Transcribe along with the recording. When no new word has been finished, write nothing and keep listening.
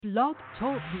Blog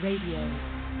Talk Radio.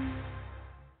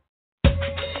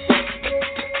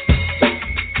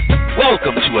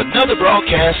 Welcome to another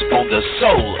broadcast on the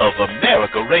Soul of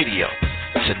America Radio.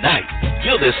 Tonight,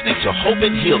 you're listening to Hope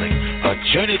and Healing, a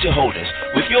journey to wholeness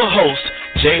with your host,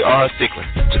 J.R. Thicklin.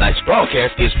 Tonight's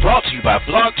broadcast is brought to you by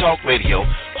Blog Talk Radio,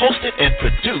 hosted and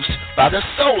produced by the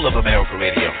Soul of America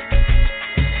Radio.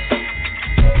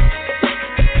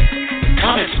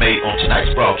 Comments made on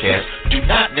tonight's broadcast do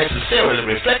not necessarily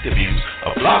reflect the views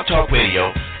of Blog Talk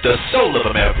Radio, the Soul of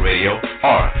America Radio,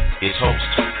 or its host.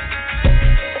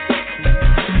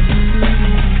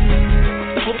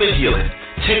 Hope and Healing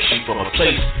takes you from a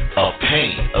place of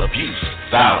pain, abuse,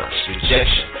 violence,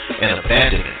 rejection, and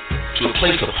abandonment to a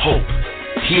place of hope,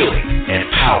 healing,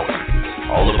 and power.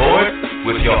 All aboard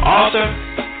with your author,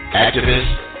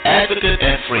 activist, advocate,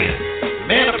 and friend,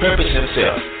 man of purpose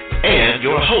himself, and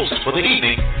your host for the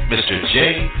evening, Mr.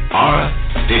 J.R.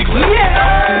 Thicklin.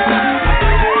 Yeah!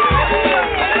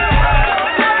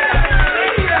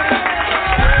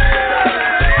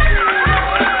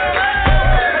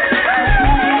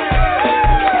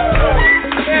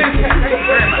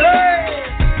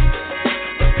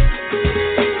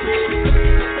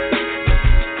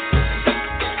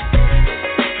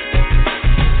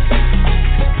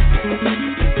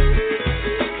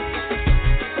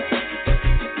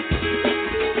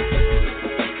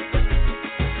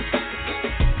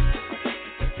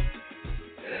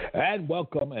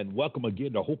 And welcome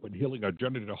again to Hope and Healing, our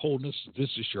journey to wholeness.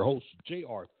 This is your host,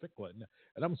 J.R. Thicklin,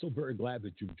 and I'm so very glad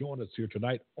that you've joined us here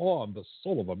tonight on the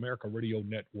Soul of America Radio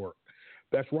Network.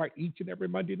 That's right, each and every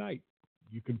Monday night.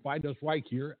 You can find us right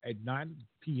here at 9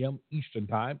 p.m. Eastern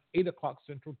Time, 8 o'clock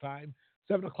Central Time,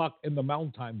 7 o'clock in the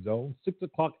Mountain Time Zone, 6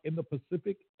 o'clock in the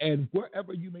Pacific, and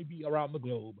wherever you may be around the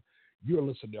globe. You're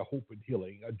listening to Hope and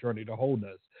Healing, a journey to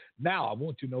wholeness. Now, I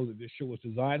want you to know that this show is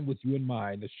designed with you in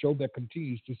mind, a show that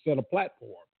continues to set a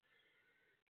platform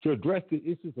to address the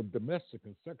issues of domestic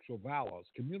and sexual violence,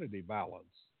 community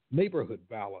violence, neighborhood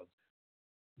violence,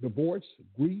 divorce,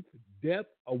 grief, death,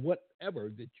 or whatever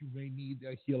that you may need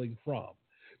a healing from.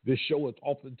 This show is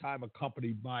oftentimes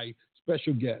accompanied by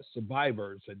special guests,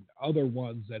 survivors, and other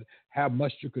ones that have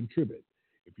much to contribute.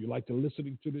 If you like to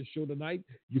listening to this show tonight,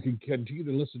 you can continue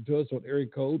to listen to us on area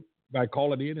code by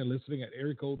calling in and listening at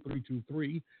area code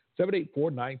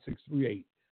 323-784-9638.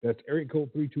 That's area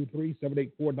code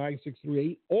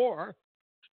 323-784-9638. Or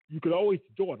you can always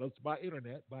join us by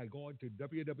internet by going to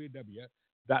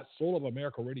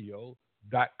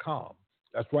www.soulofamericaradio.com.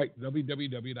 That's right,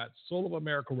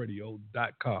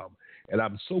 www.soulofamericaradio.com. And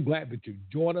I'm so glad that you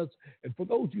joined us. And for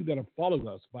those of you that are following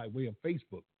us by way of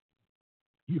Facebook,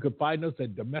 you can find us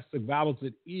at Domestic Violence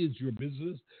It Is Your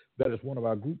Business. That is one of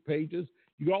our group pages.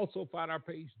 You can also find our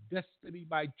page, Destiny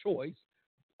by Choice,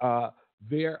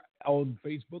 there on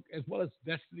Facebook, as well as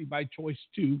Destiny by Choice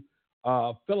 2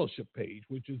 fellowship page,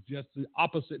 which is just the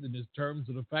opposite in terms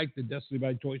of the fact that Destiny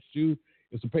by Choice 2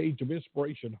 is a page of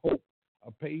inspiration, hope,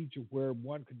 a page where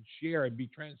one can share and be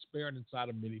transparent inside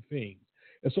of many things.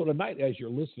 And so tonight, as you're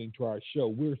listening to our show,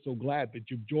 we're so glad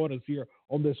that you've joined us here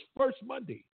on this first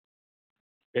Monday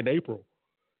in April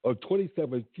of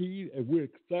 2017, and we're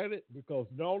excited because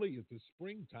not only is it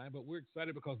springtime, but we're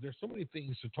excited because there's so many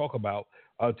things to talk about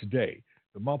today.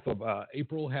 The month of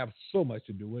April have so much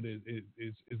to do with it.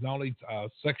 It's not only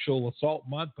Sexual Assault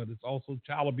Month, but it's also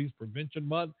Child Abuse Prevention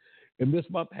Month. And this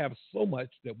month have so much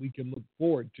that we can look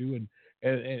forward to, and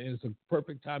it's a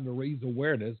perfect time to raise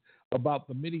awareness about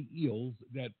the many ills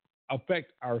that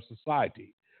affect our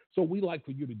society. So we'd like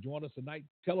for you to join us tonight.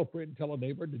 Tell a friend, tell a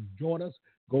neighbor to join us.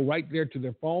 Go right there to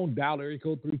their phone, dial area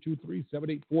code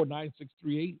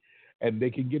 323-784-9638, and they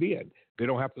can get in. They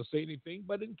don't have to say anything,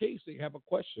 but in case they have a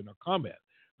question or comment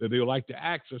that they would like to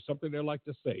ask or something they'd like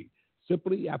to say,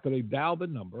 simply after they dial the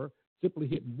number, simply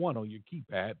hit 1 on your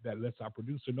keypad. That lets our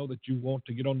producer know that you want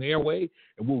to get on the airway,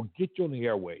 and we'll get you on the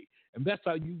airway. And that's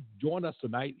how you join us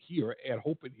tonight here at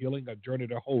Hope and Healing, a journey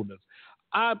to wholeness.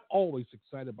 I'm always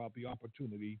excited about the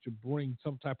opportunity to bring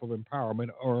some type of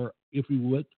empowerment, or if you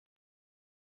would,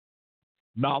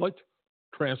 knowledge,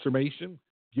 transformation,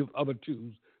 give other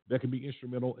tools that can be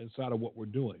instrumental inside of what we're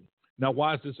doing. Now,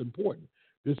 why is this important?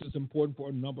 This is important for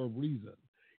a number of reasons.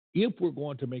 If we're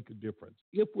going to make a difference,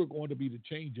 if we're going to be the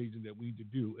change agent that we need to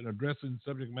do in addressing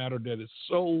subject matter that is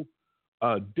so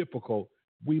difficult,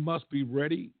 we must be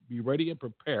ready and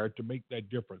prepared to make that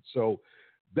difference. So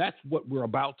that's what we're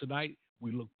about tonight.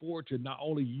 We look forward to not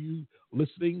only you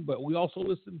listening, but we also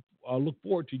look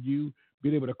forward to you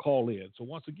being able to call in. So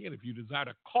once again, if you desire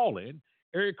to call in,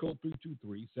 area code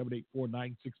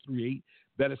 323-784-9638.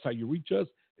 That is how you reach us.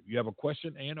 If you have a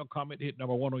question and a comment, hit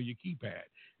number 1 on your keypad.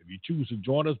 If you choose to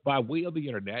join us by way of the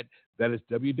internet, that is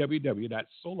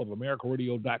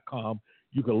www.soulofamerica.radio.com.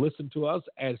 You can listen to us.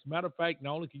 As a matter of fact,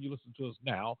 not only can you listen to us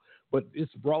now, but this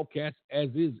broadcast, as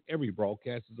is every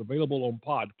broadcast, is available on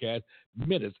podcast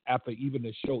minutes after even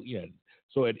the show ends.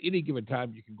 So at any given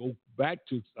time, you can go back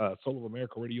to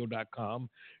soulofamerica.radio.com,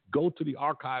 go to the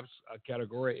archives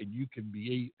category, and you can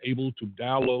be able to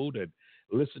download and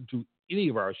listen to any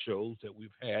of our shows that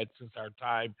we've had since our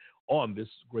time on this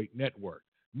great network.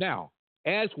 Now,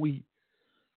 as we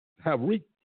have reached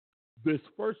this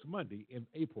first Monday in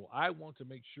April, I want to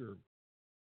make sure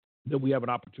that we have an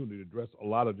opportunity to address a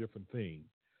lot of different things.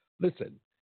 Listen,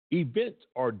 events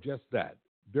are just that.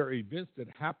 They're events that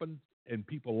happen in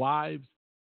people's lives.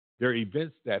 They're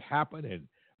events that happen, and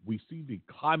we see the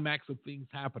climax of things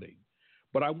happening.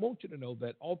 But I want you to know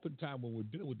that oftentimes when we're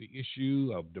dealing with the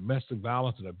issue of domestic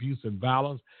violence and abuse and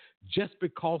violence, just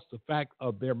because the fact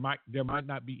of there might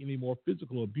not be any more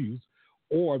physical abuse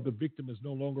or the victim is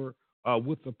no longer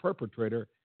with the perpetrator,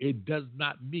 it does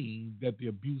not mean that the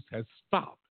abuse has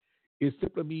stopped. It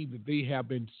simply means that they have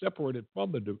been separated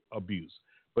from the abuse.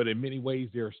 But in many ways,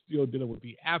 they're still dealing with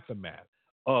the aftermath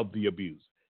of the abuse.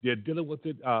 They're dealing with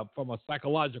it from a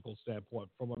psychological standpoint,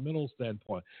 from a mental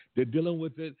standpoint. They're dealing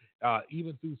with it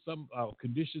even through some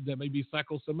conditions that may be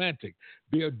psychosomatic.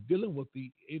 They are dealing with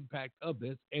the impact of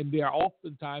this, and they are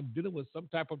oftentimes dealing with some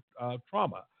type of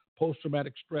trauma,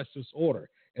 post-traumatic stress disorder.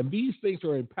 And these things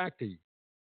are impacting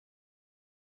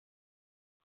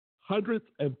hundreds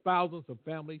and thousands of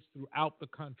families throughout the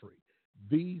country.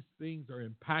 These things are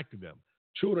impacting them.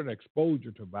 Children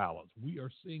exposure to violence. We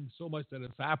are seeing so much that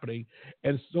is happening,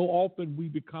 and so often we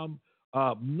become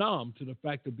numb to the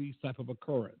fact of these type of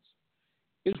occurrence.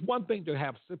 It's one thing to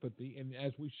have sympathy, and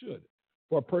as we should,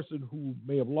 for a person who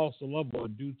may have lost a loved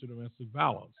one due to domestic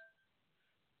violence.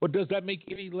 But does that make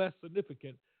any less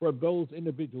significant for those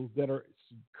individuals that are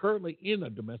currently in a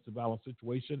domestic violence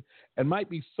situation and might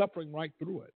be suffering right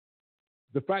through it?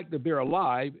 The fact that they're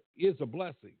alive is a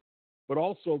blessing, but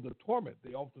also the torment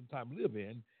they oftentimes live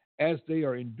in as they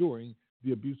are enduring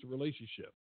the abusive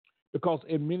relationship. Because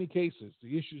in many cases,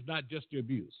 the issue is not just the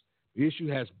abuse. The issue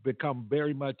has become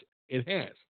very much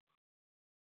enhanced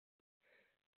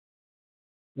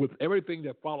with everything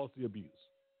that follows the abuse.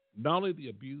 Not only the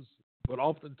abuse, but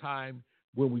oftentimes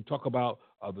when we talk about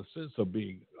the sense of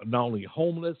being not only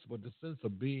homeless, but the sense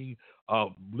of being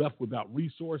left without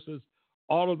resources,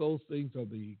 all of those things are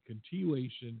the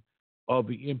continuation of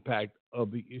the impact of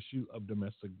the issue of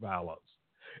domestic violence.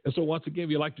 And so once again,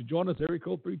 if you'd like to join us, area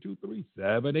code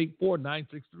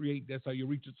 323-784-9638. That's how you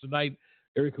reach us tonight,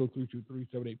 area code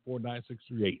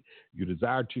 323-784-9638. You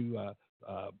desire to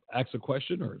ask a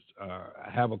question or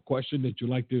have a question that you'd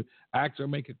like to ask or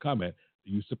make a comment,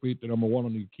 you simply hit the number 1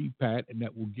 on your keypad, and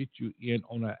that will get you in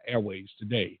on our airwaves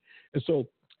today. And so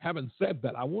having said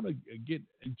that, I want to get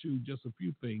into just a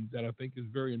few things that I think is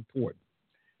very important.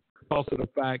 Also the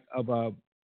fact of the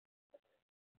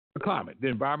climate, the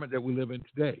environment that we live in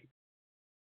today,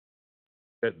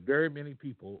 that very many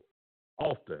people,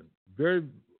 often, very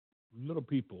little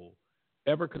people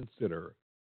ever consider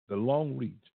the long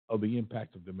reach of the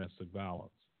impact of domestic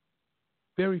violence.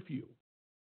 Very few.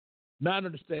 Not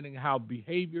understanding how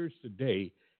behaviors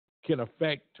today can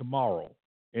affect tomorrow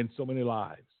in so many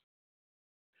lives.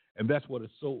 And that's what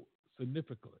is so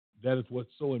significant. That is what's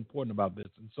so important about this.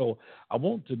 And so I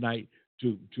want tonight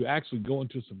to actually go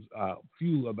into some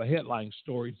few of the headline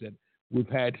stories that we've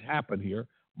had happen here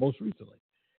most recently,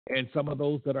 and some of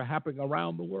those that are happening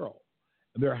around the world.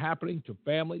 And they're happening to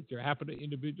families, they're happening to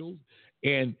individuals,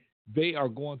 and they are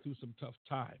going through some tough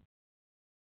time.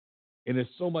 And there's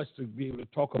so much to be able to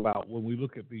talk about when we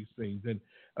look at these things. And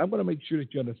I'm going to make sure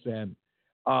that you understand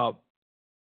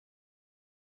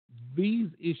these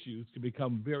issues can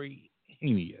become very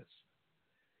heinous.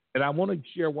 And I want to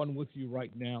share one with you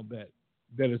right now that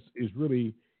is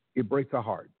really, it breaks our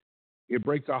heart. It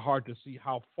breaks our heart to see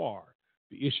how far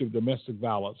the issue of domestic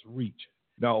violence reach.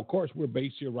 Now, of course, we're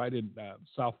based here right in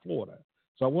South Florida.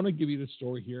 So I want to give you this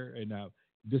story here, and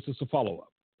this is a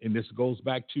follow-up. And this goes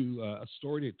back to a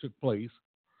story that took place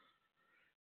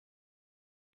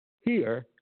here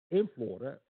in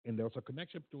Florida, and there's a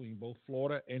connection between both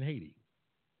Florida and Haiti.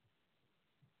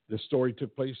 This story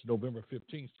took place November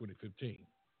 15th, 2015.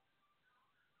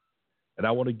 And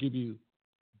I want to give you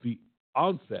the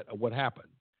onset of what happened.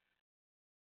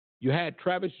 You had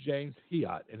Travis James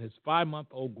Hyatt and his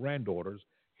 5-month-old granddaughters,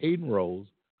 Hayden Rose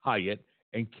Hyatt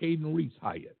and Caden Reese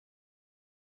Hyatt.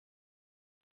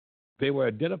 They were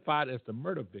identified as the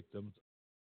murder victims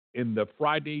in the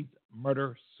Friday's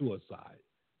murder-suicide.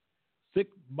 6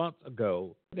 months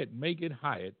ago that Megan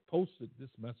Hyatt posted this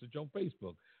message on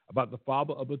Facebook about the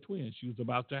father of the twins she was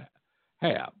about to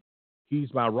have.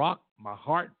 He's my rock, my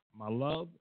heart, my love,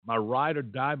 my ride or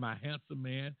die, my handsome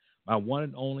man, my one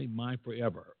and only, mine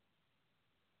forever.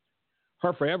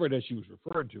 Her forever that she was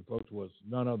referring to, folks, was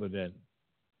none other than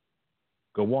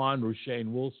Gawan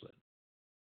Rushane Wilson.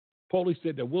 Police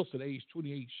said that Wilson, age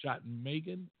 28, shot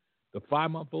Megan, the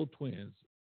 5-month-old twins,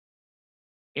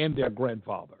 and their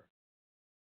grandfather,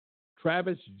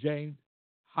 Travis James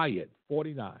Hyatt,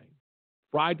 49,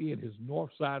 Friday in his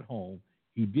North Side home.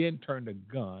 He then turned the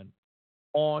gun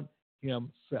on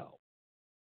himself.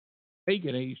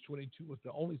 Megan, age 22, was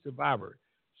the only survivor.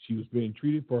 She was being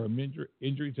treated for her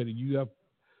injuries at a UF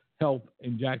Health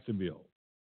in Jacksonville.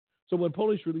 So when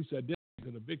police released the identity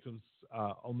of the victims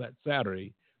on that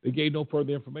Saturday, they gave no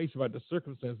further information about the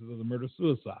circumstances of the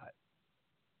murder-suicide.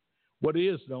 What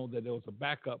is known that there was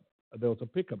a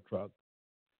pickup truck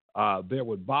there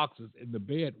with boxes, and the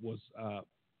bed was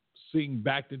seen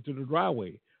backed into the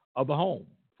driveway of the home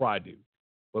Friday.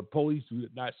 But police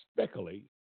did not speculate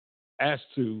as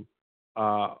to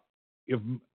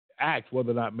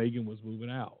whether or not Megan was moving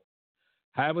out.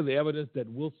 However, the evidence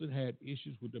that Wilson had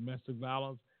issues with domestic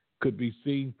violence could be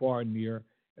seen far and near,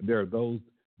 and there are those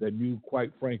that knew,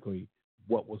 quite frankly,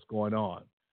 what was going on.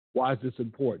 Why is this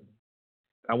important?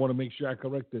 I want to make sure I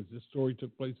correct this. This story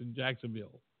took place in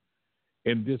Jacksonville,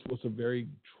 and this was a very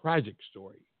tragic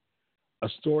story. A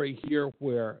story here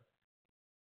where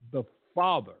the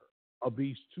father of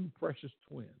these two precious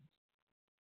twins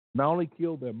not only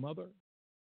killed their mother,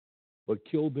 but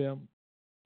killed them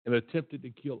and attempted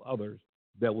to kill others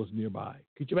that was nearby.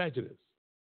 Could you imagine this?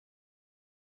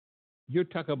 You're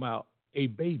talking about a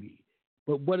baby.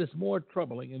 But what is more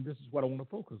troubling, and this is what I want to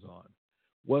focus on,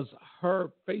 was her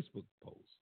Facebook post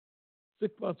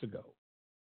 6 months ago.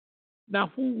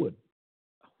 Now, who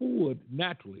would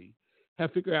naturally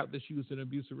have figured out that she was in an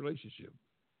abusive relationship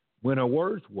when her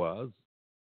words was,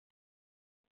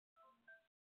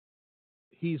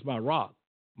 he's my rock,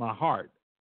 my heart,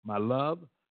 my love,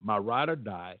 my ride or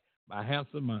die, my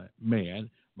handsome man,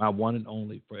 my one and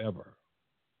only forever.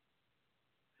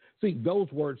 See,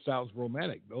 those words sound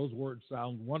romantic. Those words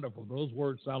sound wonderful. Those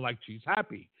words sound like she's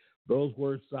happy. Those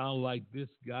words sound like this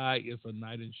guy is a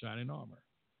knight in shining armor.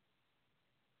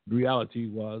 The reality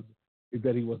is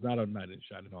that he was not a knight in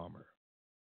shining armor.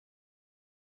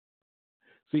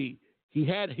 See, he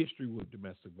had history with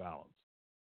domestic violence.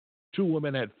 2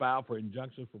 women had filed for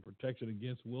injunctions for protection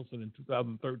against Wilson in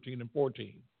 2013 and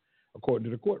 14, according to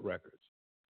the court records.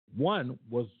 One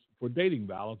was for dating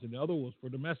violence, and the other was for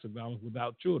domestic violence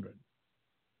without children.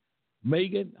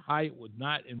 Megan Hyatt was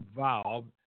not involved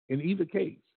in either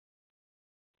case.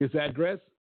 His address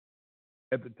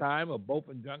at the time of both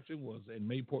injunctions was in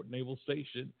Mayport Naval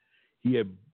Station. He had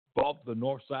bought the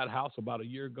North Side house about a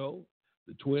year ago.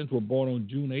 The twins were born on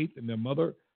June 8th, and their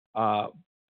mother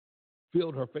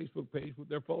filled her Facebook page with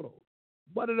their photos.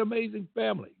 What an amazing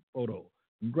family photo.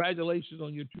 Congratulations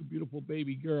on your 2 beautiful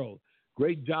baby girls.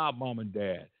 Great job, Mom and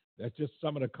Dad. That's just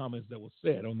some of the comments that were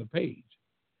said on the page.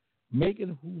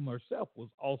 Megan, whom herself was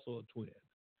also a twin.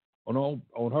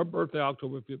 On her birthday,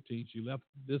 October 15th, she left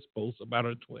this post about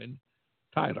her twin,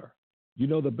 Tyler. You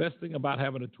know, the best thing about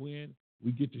having a twin,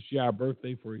 we get to share our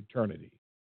birthday for eternity.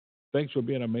 Thanks for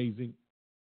being amazing,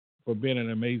 for being an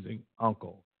amazing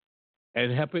uncle,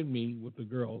 and helping me with the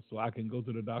girls so I can go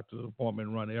to the doctor's appointment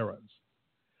and run errands.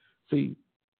 See,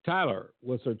 Tyler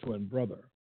was her twin brother.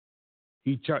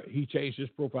 He changed his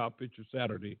profile picture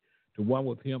Saturday to one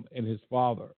with him and his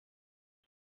father.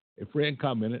 A friend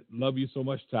commented, "Love you so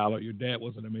much, Tyler. Your dad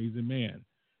was an amazing man,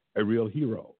 a real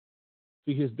hero."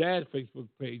 See, his dad's Facebook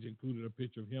page included a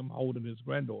picture of him holding his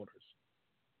granddaughters.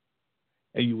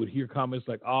 And you would hear comments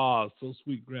like, so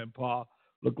sweet, Grandpa.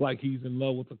 Look like he's in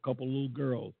love with a couple little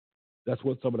girls. That's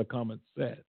what some of the comments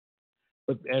said.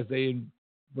 But as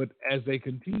they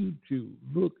continued to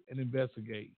look and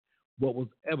investigate, what was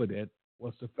evident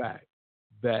was the fact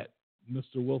that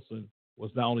Mr. Wilson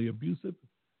was not only abusive,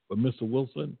 but Mr.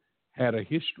 Wilson had a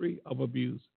history of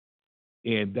abuse,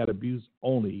 and that abuse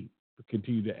only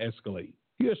continued to escalate.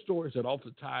 Here are stories that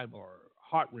oftentimes are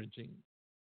heart-wrenching.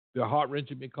 They're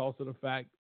heart-wrenching because of the fact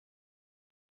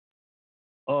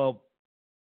of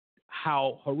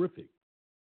how horrific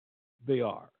they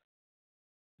are.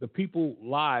 The people's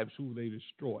lives who they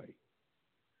destroy.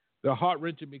 They're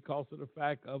heart-wrenching because of the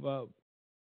fact of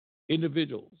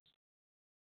individuals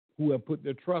who have put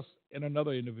their trust in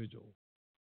another individual,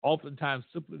 oftentimes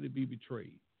simply to be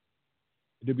betrayed.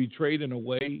 To be betrayed in a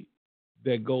way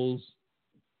that goes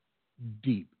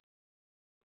deep.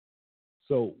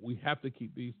 So we have to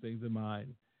keep these things in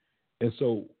mind. And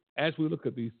so as we look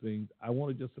at these things, I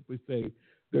want to just simply say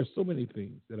there's so many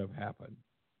things that have happened.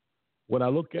 When I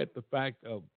look at the fact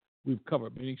of we've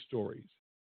covered many stories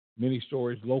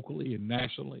locally and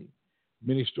nationally,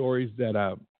 many stories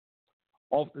that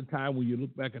oftentimes when you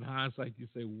look back in hindsight, you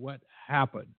say, what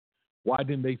happened? Why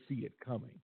didn't they see it coming?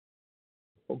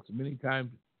 Folks, many times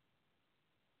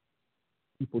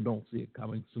people don't see it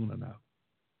coming soon enough.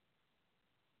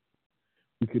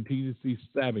 We continue to see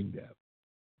stabbing death.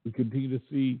 We continue to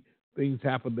see things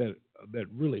happen that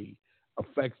really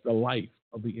affects the life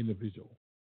of the individual.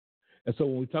 And so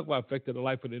when we talk about affecting the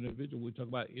life of the individual, we talk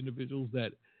about individuals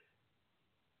that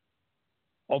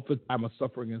oftentimes are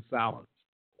suffering in silence.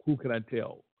 Who can I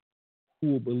tell?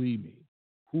 Who will believe me?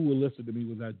 Who will listen to me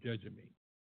without judging me?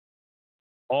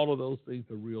 All of those things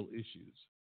are real issues.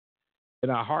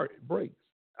 And our heart breaks.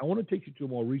 I want to take you to a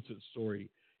more recent story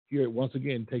here, once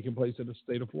again, taking place in the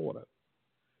state of Florida.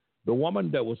 The woman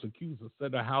that was accused of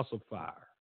setting a house of fire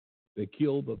that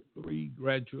killed the 3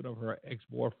 grandchildren of her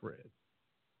ex-boyfriend.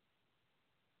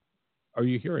 Are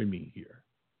you hearing me here?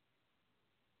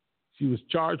 She was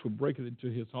charged with breaking into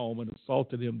his home and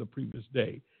assaulted him the previous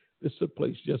day. This took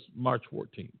place just March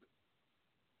 14th.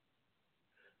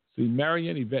 See,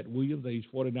 Marion Yvette Williams, age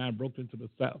 49, broke into the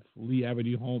South Lee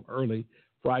Avenue home early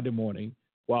Friday morning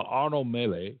while Arnold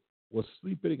Melee was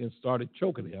sleeping and started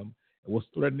choking him and was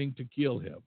threatening to kill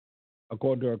him,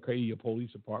 according to Arcadia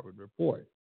Police Department report.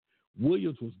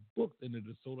 Williams was booked into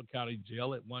the DeSoto County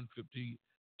Jail at 1:52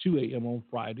 a.m. on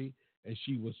Friday, and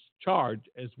she was charged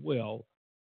as well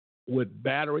with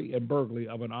battery and burglary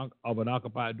of an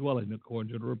occupied dwelling,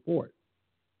 according to the report.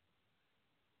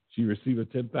 She received a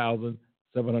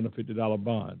 $10,750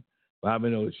 bond. But I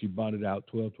know that she bonded out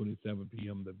 12:27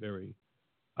 p.m. the very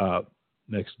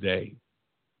next day.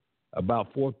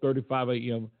 About 4:35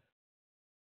 a.m.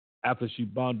 after she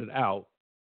bonded out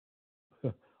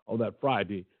on that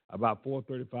Friday, about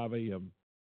 4:35 a.m.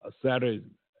 Saturday,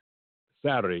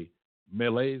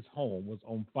 Melee's home was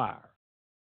on fire.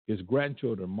 His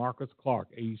grandchildren, Marcus Clark,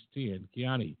 age 10,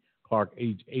 Keani Clark,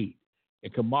 age 8,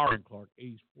 and Kamaran Clark,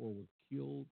 age 4, were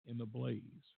killed in the blaze.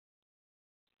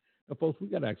 Now, folks, we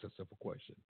got to ask ourselves a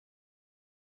question.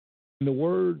 In the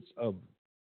words of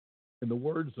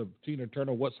Tina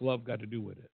Turner, what's love got to do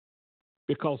with it?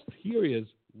 Because here is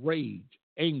rage,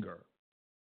 anger,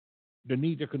 the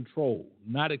need to control,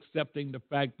 not accepting the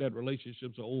fact that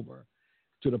relationships are over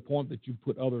to the point that you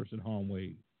put others in harm's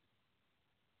way.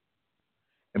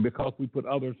 And because we put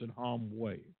others in harm's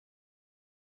way,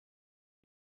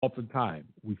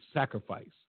 oftentimes we sacrifice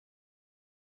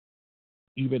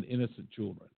even innocent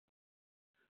children.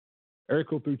 Area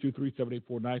code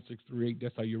 323-784-9638.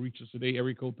 That's how you reach us today.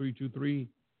 Area code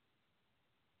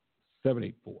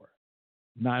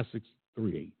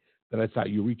 323-784-9638. That's how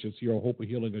you reach us here on Hope of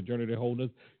Healing, A Journey to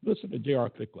Wholeness. Listen to J.R.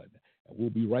 Thicklin, and we'll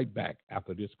be right back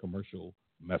after this commercial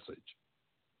message.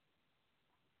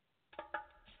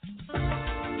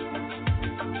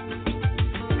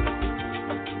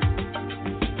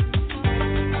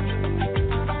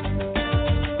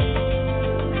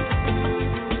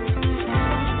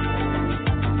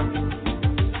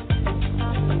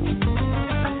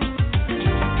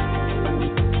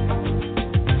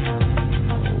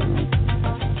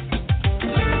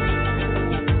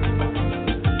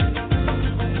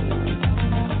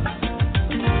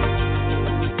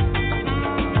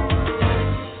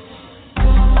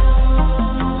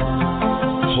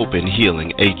 Hope and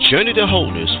Healing, A Journey to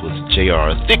Wholeness with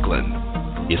J.R. Thicklin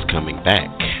is coming back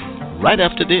right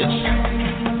after this.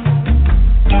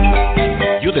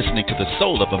 You're listening to the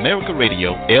Soul of America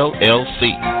Radio,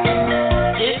 LLC.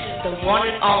 This is the one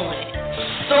and only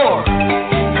Soul.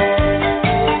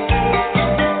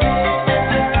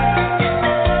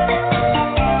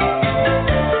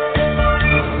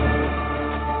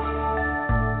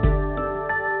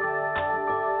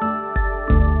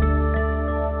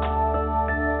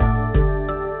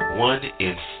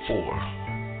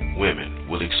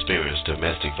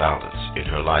 Domestic violence in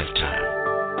her lifetime.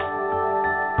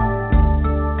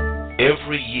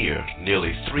 Every year,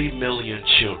 nearly 3 million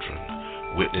children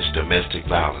witness domestic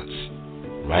violence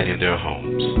right in their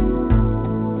homes.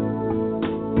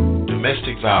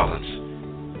 Domestic violence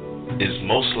is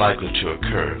most likely to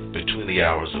occur between the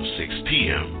hours of 6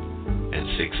 p.m.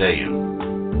 and 6 a.m.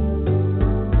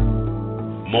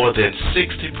 More than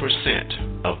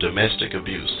 60% of domestic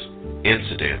abuse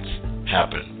incidents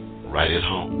happen right at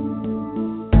home.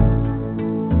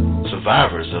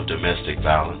 Survivors of domestic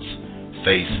violence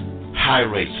face high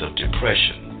rates of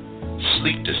depression,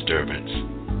 sleep disturbance,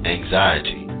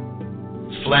 anxiety,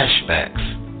 flashbacks,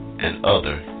 and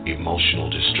other emotional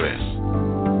distress.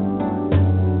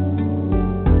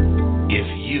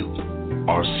 you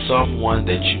or someone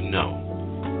that you know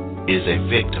is a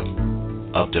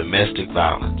victim of domestic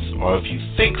violence, or if you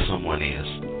think someone is,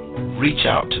 reach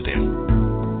out to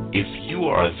them. If you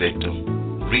are a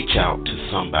victim, reach out to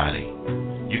somebody.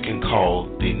 You can call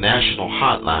the national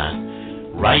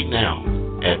hotline right now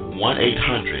at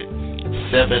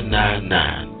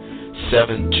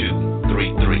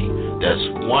 1-800-799-7233. That's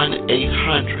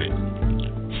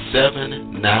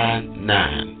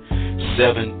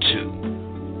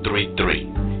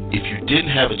 1-800-799-7233. If you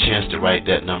didn't have a chance to write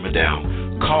that number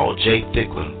down, call Jay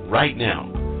Thicklin right now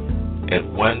at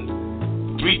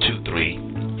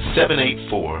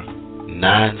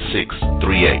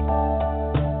 1-323-784-9638.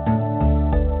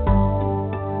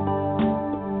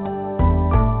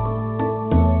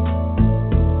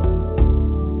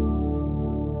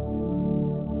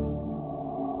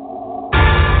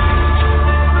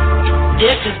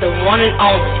 This is the one and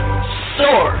only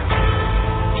Soar.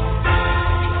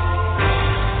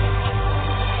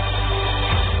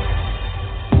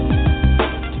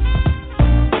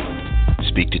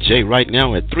 Speak to Jay right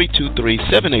now at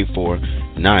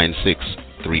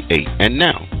 323-784-9638. And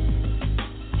now,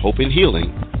 Hope and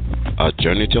Healing, A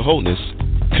Journey to Wholeness,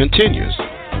 continues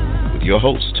with your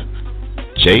host,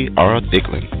 J.R.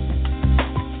 Thicklin.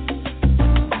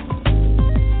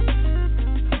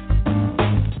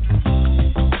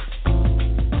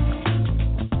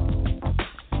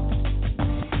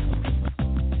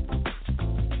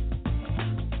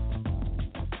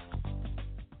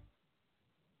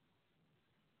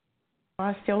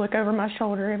 I still look over my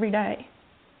shoulder every day,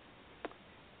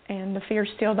 and the fear's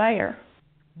still there.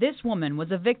 This woman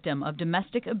was a victim of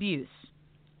domestic abuse.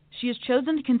 She has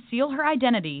chosen to conceal her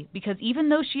identity because even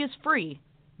though she is free,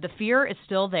 the fear is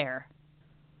still there.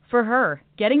 For her,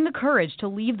 getting the courage to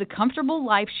leave the comfortable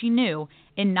life she knew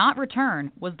and not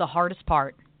return was the hardest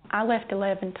part. I left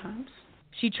 11 times.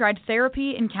 She tried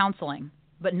therapy and counseling,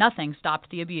 but nothing stopped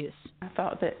the abuse. I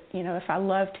thought that, if I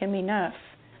loved him enough,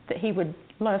 that he would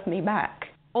love me back.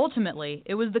 Ultimately,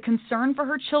 it was the concern for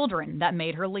her children that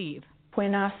made her leave.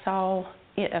 When I saw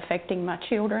it affecting my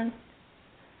children,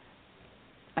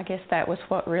 I guess that was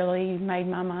what really made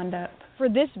my mind up. For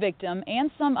this victim and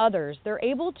some others, they're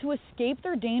able to escape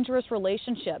their dangerous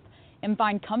relationship and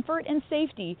find comfort and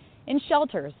safety in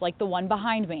shelters like the one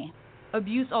behind me.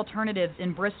 Abuse Alternatives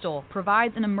in Bristol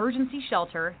provides an emergency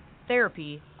shelter,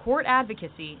 therapy, court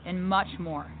advocacy, and much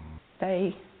more.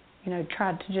 They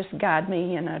tried to just guide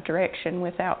me in a direction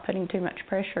without putting too much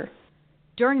pressure.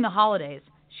 During the holidays,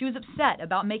 she was upset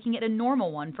about making it a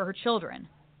normal one for her children,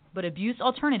 but Abuse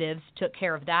Alternatives took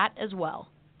care of that as well.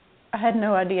 I had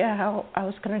no idea how I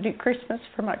was going to do Christmas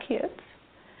for my kids,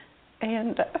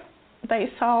 and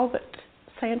they saw that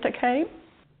Santa came.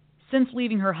 Since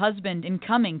leaving her husband and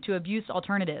coming to Abuse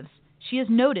Alternatives, she has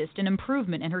noticed an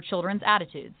improvement in her children's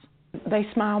attitudes. They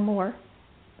smile more,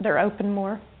 they're open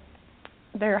more,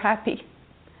 they're happy,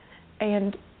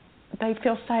 and they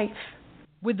feel safe.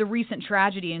 With the recent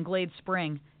tragedy in Glade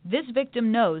Spring, this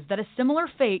victim knows that a similar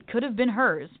fate could have been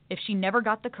hers if she never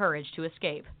got the courage to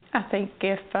escape. I think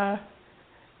if I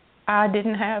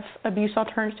didn't have Abuse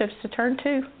Alternatives to turn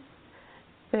to,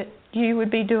 that you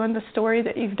would be doing the story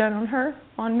that you've done on her,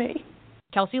 on me.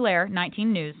 Kelsey Lair,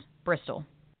 19 News, Bristol.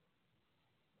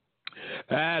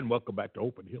 And welcome back to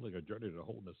Open Healing, A Journey to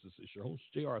Wholeness. This is your host,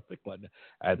 J.R. Thicklin.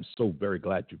 I'm so very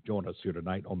glad you've joined us here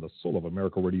tonight on the Soul of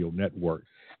America Radio Network.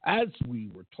 As we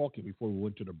were talking before we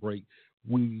went to the break,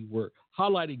 we were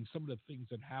highlighting some of the things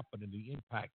that happen and the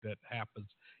impact that happens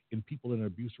in people in an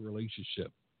abusive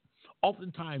relationship.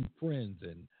 Oftentimes, friends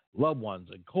and loved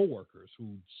ones and coworkers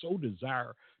who so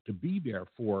desire to be there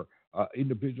for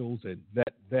individuals and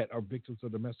that are victims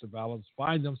of domestic violence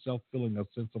find themselves feeling a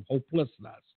sense of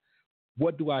hopelessness.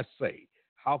 What do I say?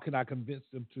 How can I convince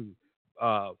them to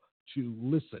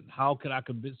listen? How can I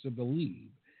convince them to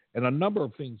leave? And a number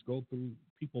of things go through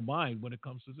people's mind when it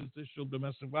comes to this issue of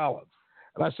domestic violence.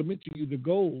 And I submit to you, the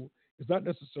goal is not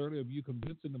necessarily of you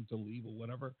convincing them to leave or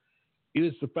whatever. It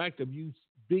is the fact of you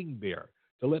being there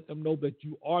to let them know that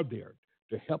you are there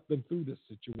to help them through this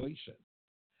situation.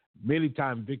 Many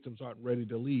times victims aren't ready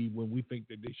to leave when we think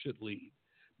that they should leave.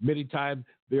 Many times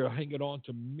they're hanging on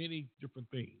to many different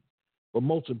things. But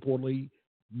most importantly,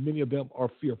 many of them are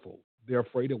fearful. They're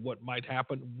afraid of what might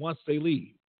happen once they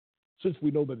leave. Since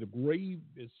we know that the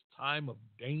gravest time of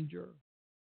danger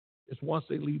is once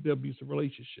they leave the abusive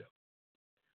relationship.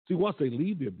 See, once they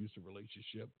leave the abusive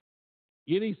relationship,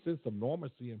 any sense of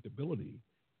normalcy and stability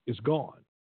is gone.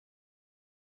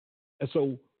 And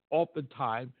so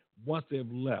oftentimes, once they've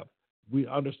left, we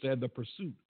understand the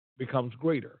pursuit becomes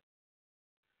greater.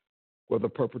 Where the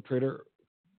perpetrator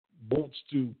wants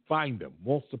to find them,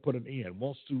 wants to put an end,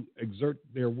 wants to exert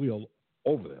their will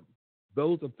over them.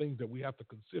 Those are things that we have to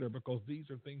consider because these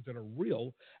are things that are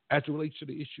real as it relates to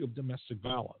the issue of domestic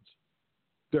violence.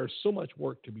 There's so much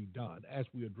work to be done as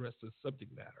we address this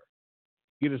subject matter.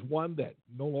 It is one that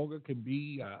no longer can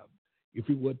be, if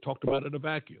you would, talked about in a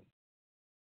vacuum.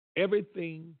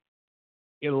 Everything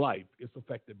in life is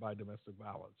affected by domestic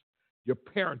violence. Your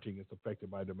parenting is affected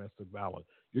by domestic violence.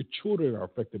 Your children are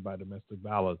affected by domestic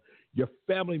violence. Your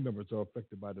family members are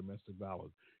affected by domestic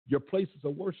violence. Your places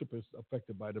of worship is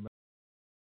affected by domestic violence.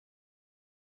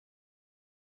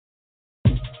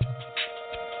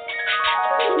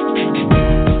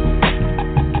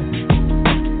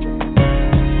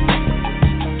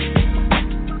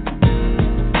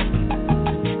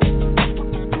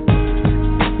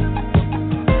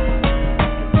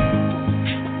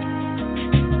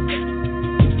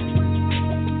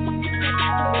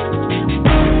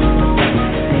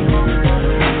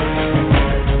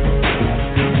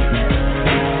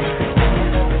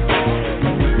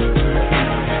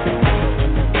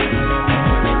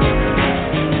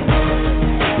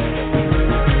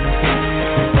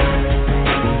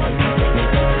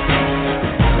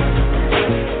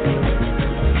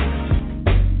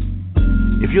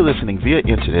 If you're listening via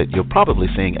internet, you're probably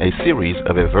seeing a series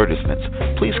of advertisements.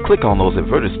 Please click on those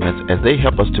advertisements as they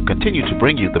help us to continue to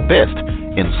bring you the best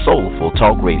in soulful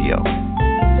talk radio.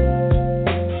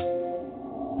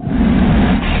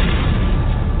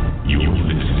 You're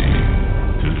listening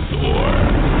to Soar.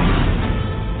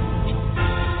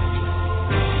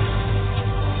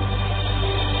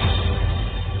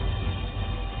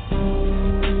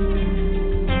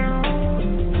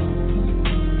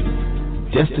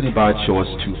 Destiny by Choice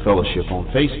 2 Fellowship on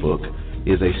Facebook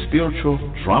is a spiritual,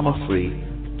 drama-free,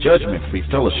 judgment-free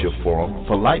fellowship forum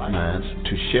for like minds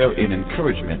to share in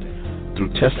encouragement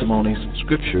through testimonies,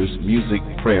 scriptures, music,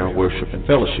 prayer, worship, and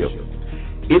fellowship.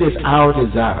 It is our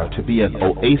desire to be an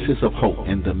oasis of hope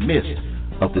in the midst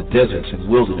of the deserts and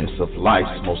wilderness of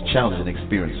life's most challenging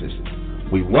experiences.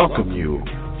 We welcome you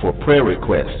for prayer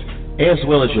requests as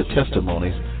well as your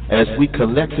testimonies as we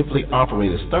collectively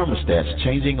operate as thermostats,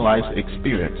 changing life's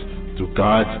experience through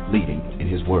God's leading in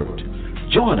His Word.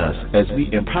 Join us as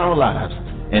we empower lives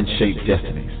and shape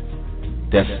destinies.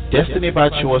 That's Destiny by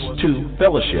Choice 2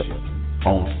 Fellowship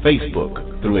on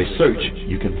Facebook. Through a search,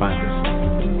 you can find us.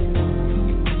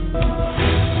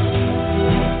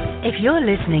 If you're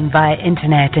listening via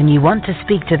internet and you want to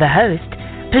speak to the host,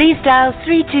 please dial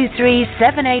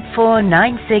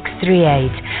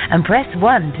 323-784-9638 and press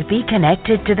 1 to be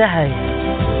connected to the host.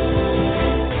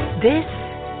 This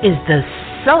is the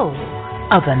Soul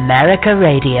of America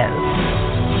Radio.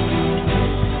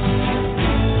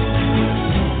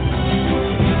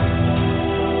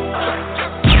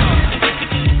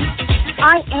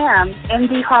 I am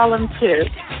MD Harlem 2,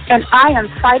 and I am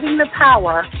fighting the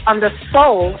power on the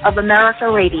Soul of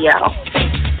America Radio.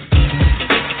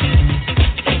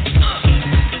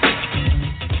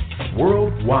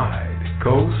 Worldwide,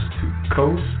 coast to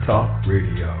coast talk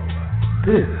radio.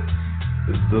 This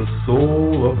is the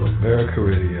Soul of America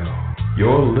Radio.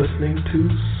 You're listening to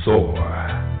SOAR.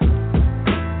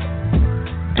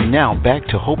 And now back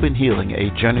to Hope and Healing,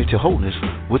 a journey to wholeness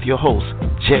with your host,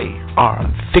 J.R.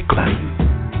 Thicklin.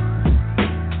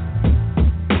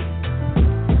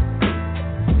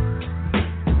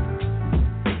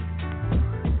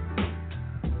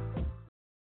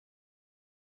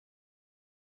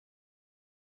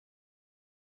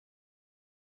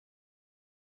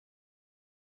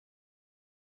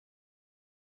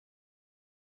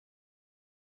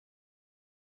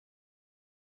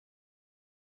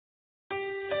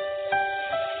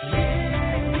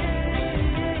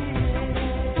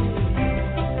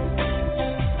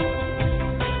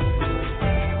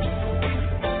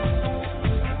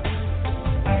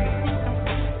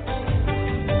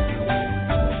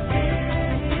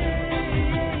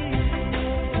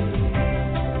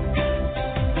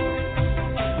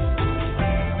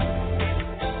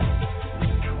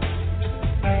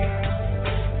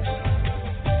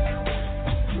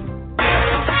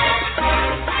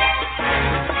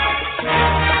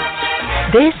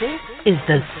 This is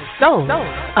the Soul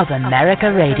of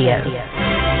America Radio.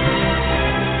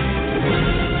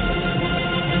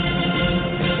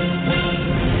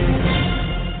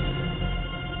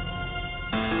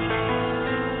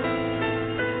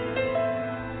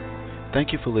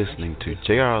 Thank you for listening to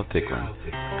J.R. Thicklin,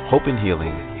 Hope and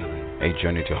Healing, a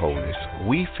Journey to Wholeness.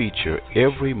 We feature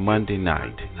every Monday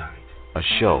night a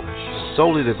show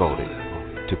solely devoted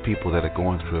to people that are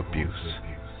going through abuse,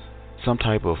 some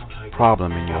type of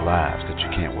problem in your lives that you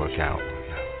can't work out.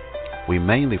 We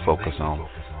mainly focus on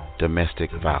domestic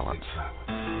violence,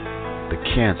 the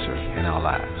cancer in our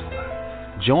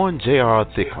lives. Join J.R.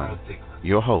 Thicklin,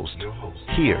 your host,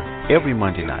 here every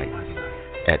Monday night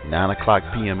at 9 o'clock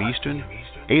p.m. Eastern,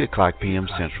 8 o'clock p.m.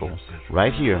 Central,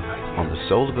 right here on the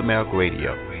Soul of America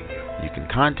Radio. You can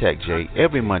contact Jay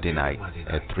every Monday night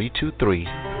at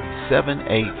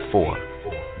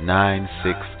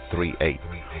 323-784-9638.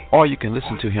 Or you can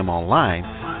listen to him online.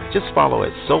 Just follow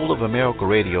at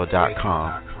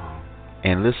soulamericaradio.com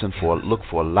and look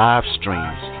for live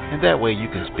streams. And that way you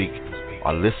can speak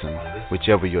or listen,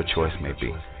 whichever your choice may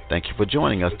be. Thank you for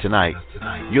joining us tonight.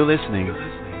 You're listening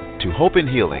to Hope and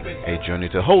Healing, a journey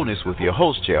to wholeness with your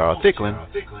host, J.R. Thicklin,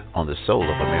 on the Soul of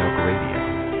America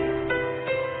Radio.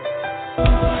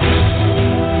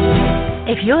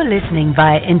 If you're listening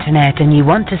via internet and you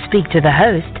want to speak to the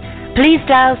host, please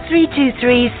dial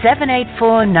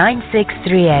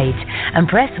 323-784-9638 and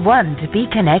press 1 to be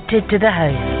connected to the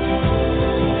host.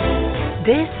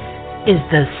 This is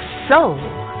the Soul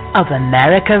of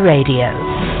America Radio.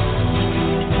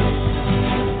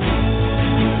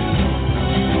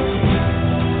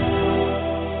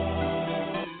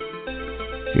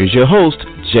 Here's your host,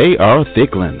 J.R.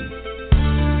 Thicklin.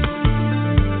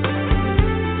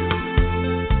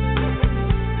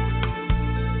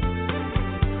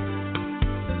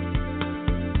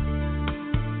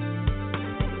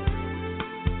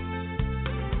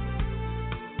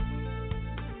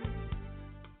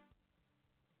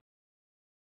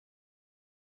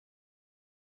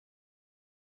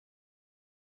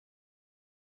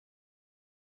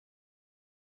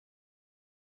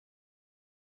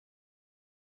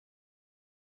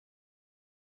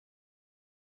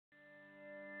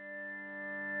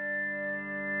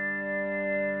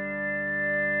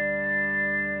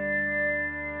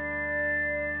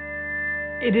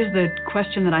 It is the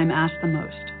question that I'm asked the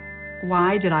most.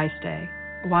 Why did I stay?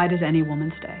 Why does any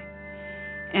woman stay?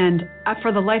 And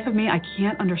for the life of me, I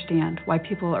can't understand why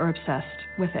people are obsessed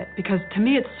with it, because to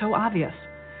me it's so obvious.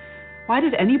 Why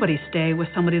did anybody stay with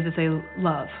somebody that they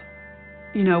love?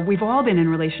 You know, we've all been in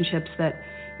relationships that,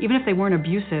 even if they weren't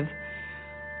abusive,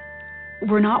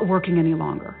 were not working any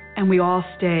longer, and we all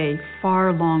stay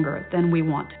far longer than we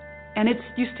want. And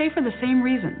you stay for the same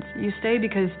reasons. You stay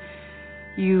because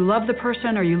you love the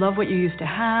person, or you love what you used to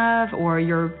have, or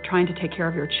you're trying to take care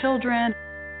of your children.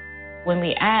 When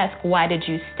we ask, why did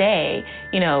you stay,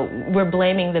 we're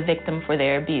blaming the victim for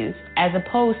their abuse, as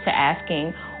opposed to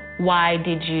asking, why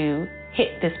did you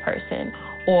hit this person?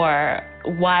 Or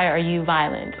why are you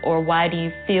violent? Or why do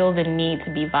you feel the need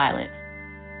to be violent?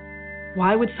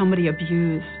 Why would somebody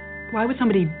abuse? Why would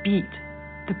somebody beat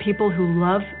the people who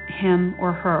love him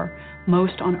or her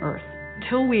most on earth?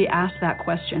 Until we ask that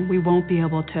question, we won't be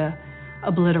able to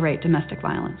obliterate domestic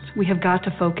violence. We have got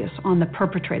to focus on the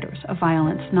perpetrators of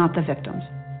violence, not the victims.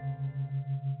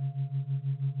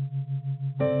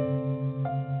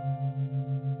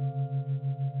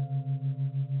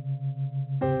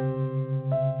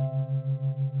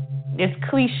 It's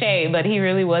cliche, but he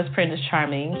really was Prince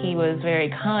Charming. He was very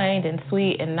kind and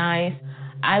sweet and nice.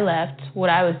 I left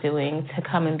what I was doing to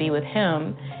come and be with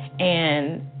him,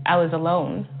 and I was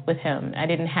alone with him. I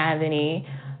didn't have any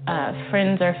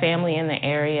friends or family in the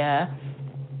area.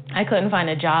 I couldn't find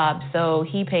a job, so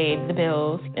he paid the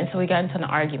bills, and so we got into an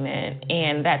argument,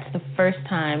 and that's the first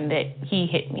time that he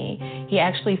hit me. He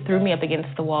actually threw me up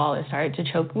against the wall and started to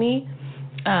choke me,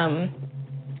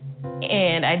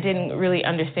 and I didn't really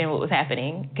understand what was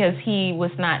happening, because he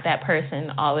was not that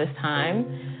person all this time,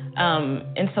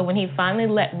 and so when he finally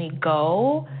let me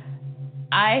go,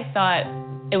 I thought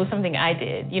it was something I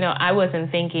did. I wasn't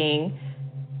thinking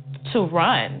to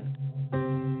run.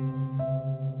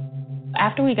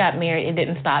 After we got married, it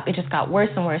didn't stop. It just got worse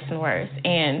and worse and worse.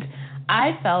 And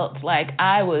I felt like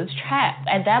I was trapped.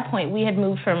 At that point, we had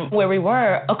moved from where we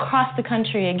were across the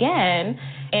country again,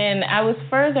 and I was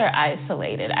further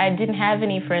isolated. I didn't have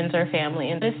any friends or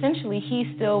family, and essentially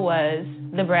he still was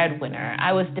the breadwinner.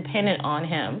 I was dependent on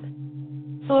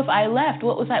him. So if I left,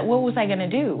 what was I going to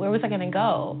do? Where was I going to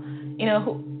go?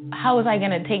 How was I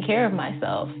going to take care of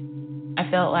myself? I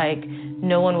felt like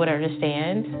no one would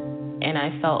understand, and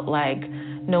I felt like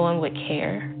no one would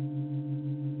care.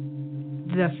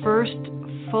 The first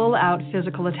full-out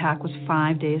physical attack was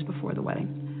 5 days before the wedding.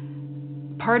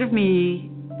 Part of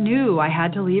me knew I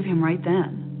had to leave him right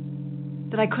then,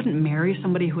 that I couldn't marry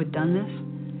somebody who had done this.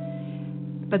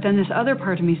 But then this other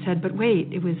part of me said, but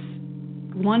wait, it was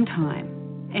one time.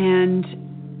 And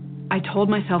I told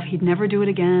myself he'd never do it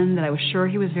again, that I was sure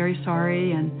he was very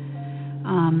sorry, and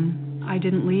I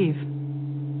didn't leave.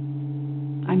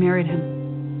 I married him.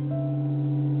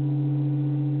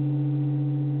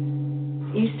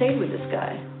 You stayed with this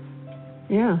guy.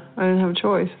 Yeah, I didn't have a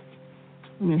choice.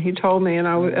 I mean, he told me, and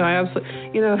I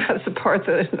absolutely, that's the part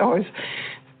that is always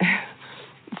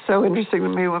so interesting to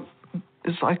me.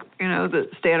 It's like, the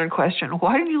standard question,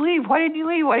 why did you leave? Why did you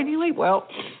leave? Why did you leave? Well,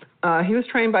 he was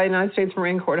trained by the United States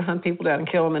Marine Corps to hunt people down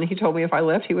and kill them, and he told me if I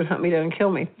left, he would hunt me down and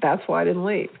kill me. That's why I didn't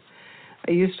leave.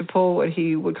 I used to pull what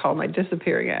he would call my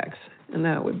disappearing acts, and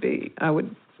that would be, I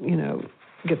would,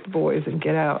 get the boys and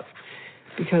get out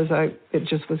because it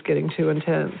just was getting too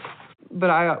intense. But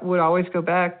I would always go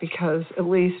back because at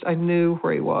least I knew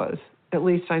where he was. At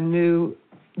least I knew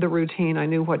the routine. I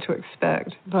knew what to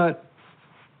expect. But,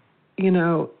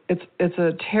 it's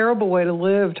a terrible way to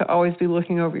live, to always be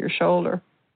looking over your shoulder.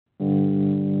 He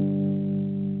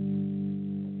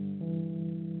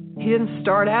didn't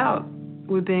start out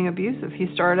with being abusive. He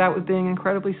started out with being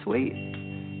incredibly sweet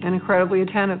and incredibly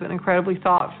attentive and incredibly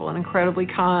thoughtful and incredibly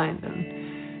kind and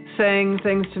saying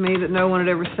things to me that no one had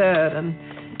ever said and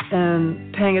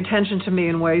paying attention to me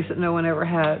in ways that no one ever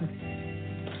had.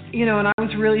 And I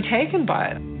was really taken by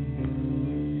it.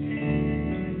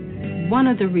 One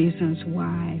of the reasons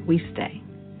why we stay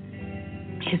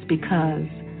is because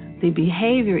the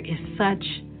behavior is such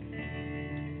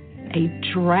a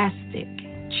drastic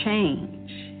change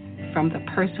from the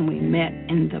person we met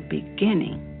in the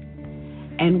beginning,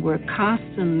 and we're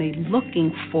constantly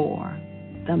looking for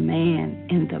the man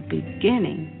in the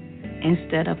beginning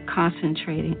instead of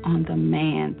concentrating on the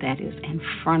man that is in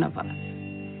front of us.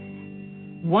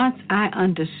 Once I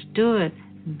understood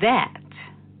that,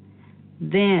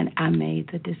 then I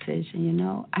made the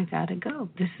decision, I gotta go.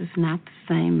 This is not the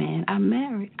same man I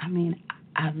married. I mean,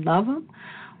 I love him,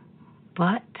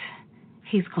 but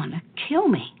he's gonna kill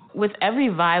me. With every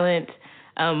violent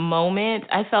moment,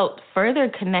 I felt further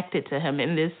connected to him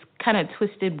in this kind of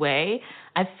twisted way.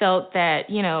 I felt that,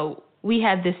 we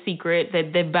had this secret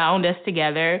that bound us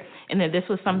together and that this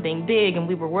was something big and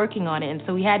we were working on it. And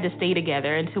so we had to stay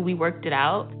together until we worked it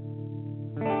out.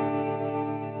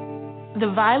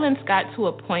 The violence got to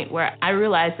a point where I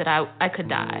realized that I could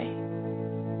die.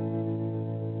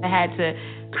 I had to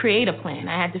create a plan.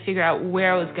 I had to figure out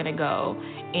where I was going to go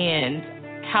and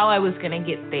how I was going to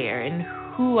get there and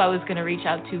who I was going to reach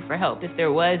out to for help, if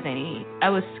there was any. I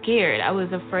was scared. I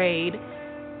was afraid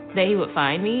that he would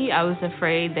find me. I was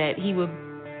afraid that he would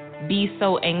be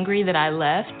so angry that I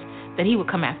left, that he would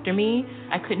come after me.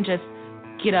 I couldn't just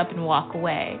get up and walk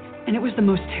away. And it was the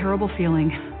most terrible feeling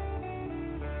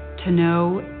to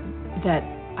know that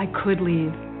I could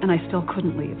leave and I still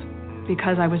couldn't leave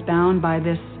because I was bound by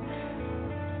this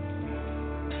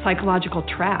psychological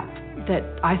trap that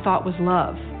I thought was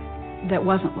love, that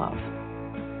wasn't love.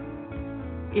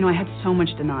 I had so much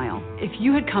denial. If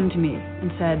you had come to me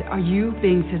and said, are you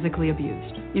being physically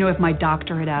abused? If my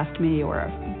doctor had asked me or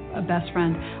a best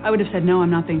friend, I would have said, no, I'm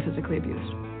not being physically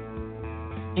abused.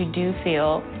 You do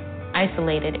feel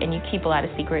isolated and you keep a lot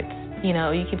of secrets. You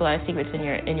keep a lot of secrets in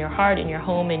your heart, in your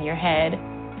home, in your head.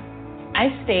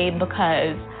 I stayed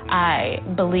because I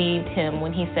believed him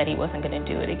when he said he wasn't going to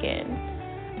do it again.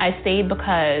 I stayed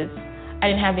because I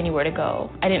didn't have anywhere to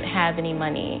go. I didn't have any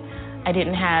money. I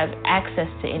didn't have access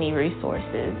to any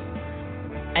resources.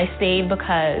 I stayed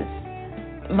because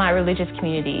my religious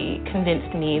community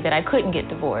convinced me that I couldn't get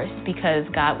divorced because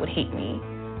God would hate me.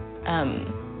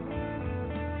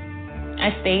 I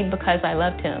stayed because I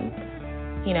loved him.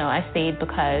 I stayed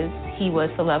because he was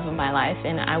the love of my life,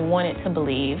 and I wanted to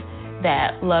believe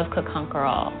that love could conquer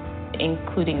all,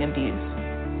 including abuse.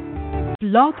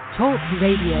 Blog Talk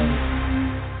Radio.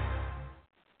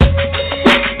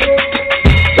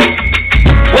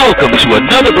 Welcome to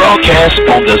another broadcast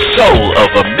on the Soul of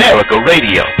America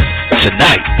Radio.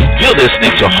 Tonight, you're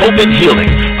listening to Hope and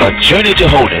Healing, a journey to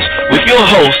wholeness, with your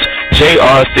host,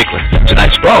 J.R. Thicklin.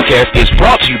 Tonight's broadcast is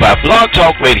brought to you by Blog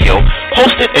Talk Radio,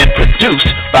 hosted and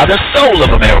produced by the Soul of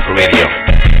America Radio.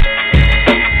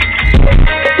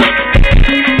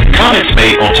 Comments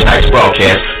made on tonight's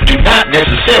broadcast do not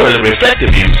necessarily reflect the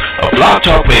views of Blog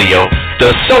Talk Radio,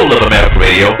 the Soul of America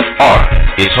Radio, or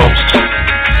its hosts.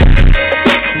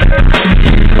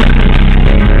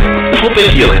 Hope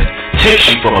and Healing takes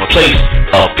you from a place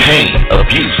of pain,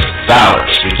 abuse,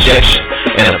 violence, rejection,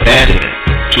 and abandonment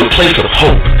to a place of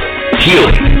hope,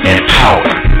 healing, and power.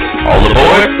 All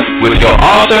aboard with your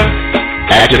author,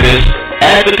 activist,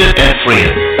 advocate, and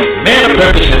friend, man of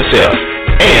purpose himself,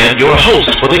 and your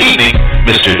host for the evening,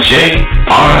 Mr.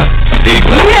 J.R.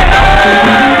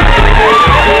 Thicklin.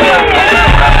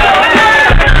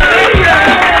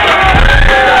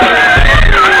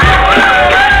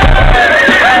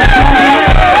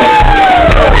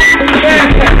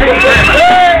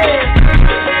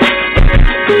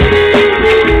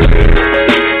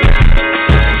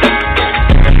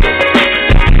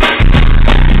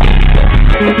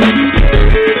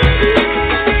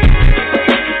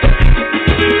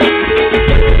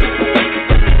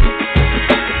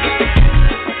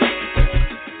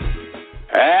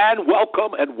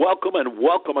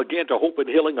 welcome again to Hope and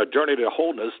Healing, A Journey to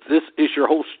Wholeness. This is your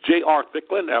host, J.R.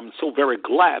 Thicklin. I'm so very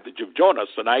glad that you've joined us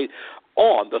tonight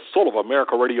on the Soul of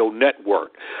America Radio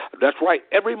Network. That's right,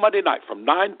 every Monday night from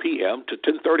 9 p.m. to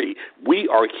 10:30, we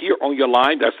are here on your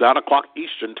line. That's 9 o'clock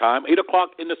Eastern Time, 8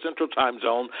 o'clock in the Central Time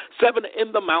Zone, 7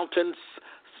 in the Mountains,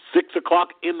 6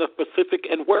 o'clock in the Pacific,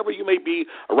 and wherever you may be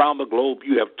around the globe,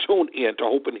 you have tuned in to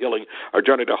Hope and Healing, Our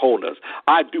Journey to Wholeness.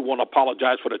 I do want to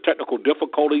apologize for the technical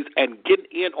difficulties and getting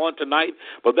in on tonight,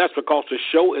 but that's because the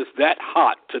show is that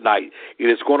hot tonight. It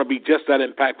is going to be just that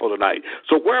impactful tonight.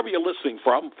 So wherever you're listening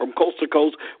from coast to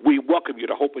coast, we welcome you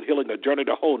to Hope and Healing, A Journey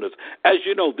to Wholeness. As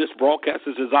you know, this broadcast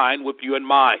is designed with you in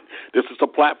mind. This is a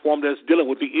platform that's dealing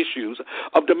with the issues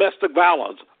of domestic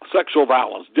violence, sexual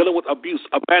violence, dealing with abuse,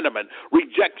 abandonment,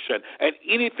 rejection, and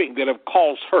anything that have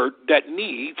caused hurt that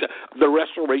needs the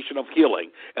restoration of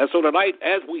healing. And so tonight,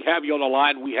 as we have you on the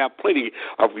line, we have plenty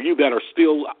of you that are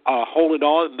still holding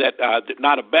on, that did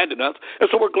not abandon us. And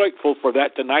so we're grateful for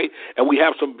that tonight. And we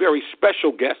have some very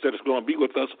special guests that is going to be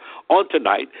with us on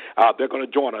tonight. They're going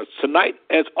to join us. Tonight,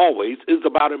 as always, is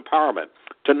about empowerment.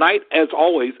 Tonight, as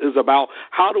always, is about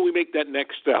how do we make that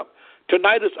next step.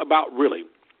 Tonight is about really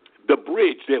the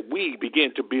bridge that we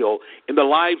begin to build in the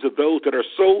lives of those that are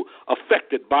so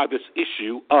affected by this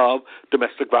issue of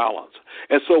domestic violence.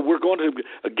 And so we're going to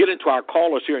get into our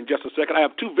callers here in just a second. I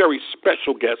have two very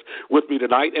special guests with me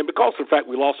tonight, and because of the fact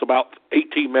we lost about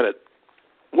 18 minutes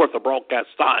worth of broadcast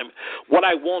time, what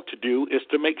I want to do is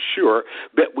to make sure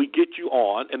that we get you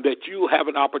on and that you have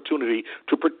an opportunity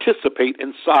to participate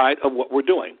inside of what we're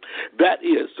doing. That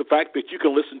is the fact that you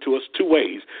can listen to us two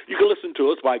ways. You can listen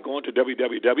to us by going to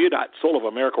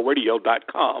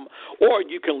www.soulofamericaradio.com, or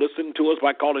you can listen to us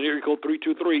by calling area code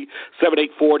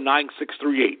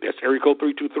 323-784-9638. That's area code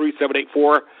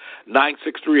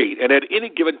 323-784-9638. And at any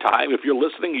given time, if you're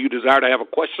listening and you desire to have a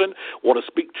question, want to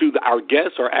speak to our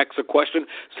guest or ask a question,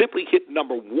 simply hit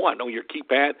number 1 on your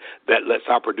keypad. That lets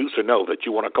our producer know that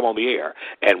you want to come on the air,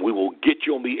 and we will get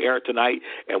you on the air tonight.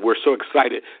 And we're so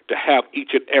excited to have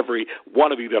each and every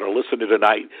one of you that are listening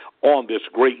tonight on this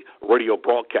great radio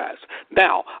broadcast.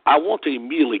 Now, I want to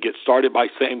immediately get started by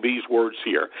saying these words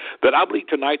here, that I believe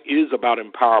tonight is about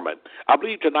empowerment. I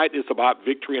believe tonight is about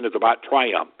victory and is about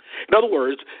triumph. In other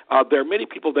words, there are many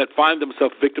people that find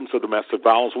themselves victims of domestic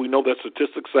violence. We know that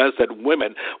statistics says that 1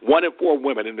 in 4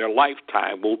 women in their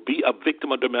lifetime will be a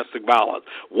victim of domestic violence.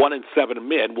 1 in 7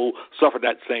 men will suffer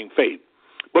that same fate.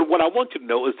 But what I want you to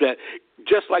know is that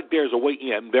just like there's a way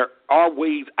in, there are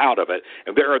ways out of it.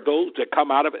 And there are those that come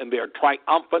out of it and they're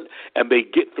triumphant and they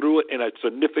get through it in a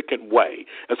significant way.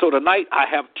 And so tonight I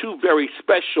have two very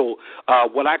special,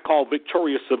 what I call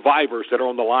victorious survivors that are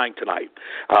on the line tonight.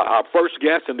 Our first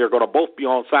guest, and they're going to both be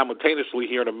on simultaneously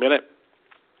here in a minute,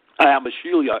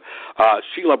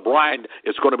 Sheila Bryan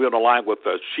is going to be on the line with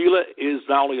us. Sheila is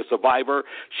not only a survivor,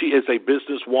 she is a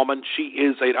businesswoman, she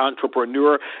is an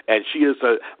entrepreneur, and she is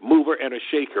a mover and a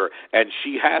shaker, and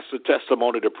she has the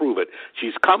testimony to prove it.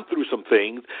 She's come through some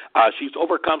things, she's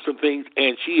overcome some things,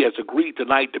 and she has agreed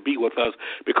tonight to be with us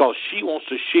because she wants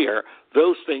to share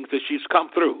those things that she's come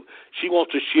through. She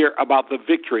wants to share about the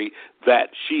victory that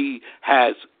she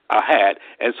has had.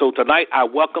 And so tonight I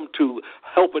welcome to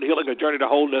Hope and Healing, A Journey to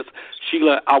Wholeness,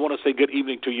 Sheila. I want to say good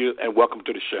evening to you and welcome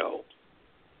to the show.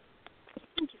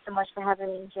 Thank you so much for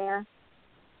having me, J.R.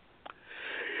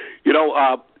 You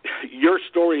know, your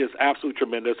story is absolutely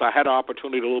tremendous. I had an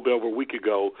opportunity a little bit over a week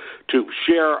ago to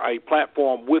share a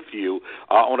platform with you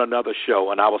on another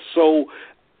show, and I was so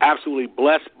absolutely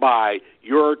blessed by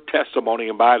your testimony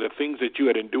and by the things that you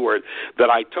had endured that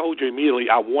I told you immediately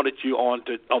I wanted you on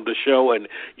the show, and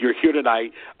you're here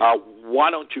tonight. Why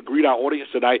don't you greet our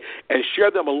audience tonight and share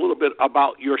them a little bit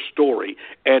about your story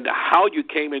and how you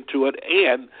came into it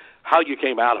and how you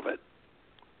came out of it.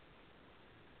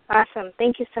 Awesome.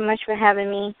 Thank you so much for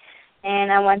having me,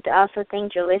 and I want to also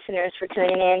thank your listeners for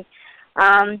tuning in.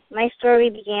 My story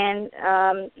began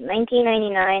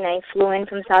 1999. I flew in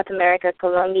from South America,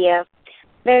 Colombia,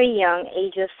 very young,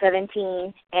 age of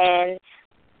 17, and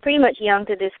pretty much young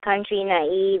to this country,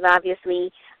 naive, obviously,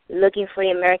 looking for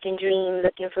the American dream,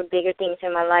 looking for bigger things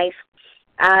in my life.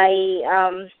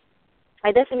 I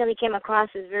definitely came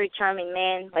across this very charming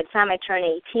man. By the time I turned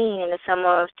 18 in the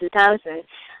summer of 2000,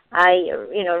 I,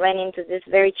 ran into this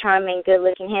very charming,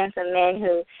 good-looking, handsome man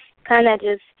who kind of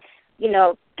just,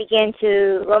 began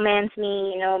to romance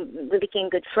me. We became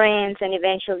good friends, and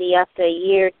eventually, after a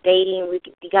year dating, we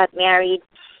got married.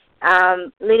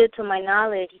 Little to my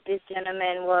knowledge, this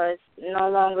gentleman was no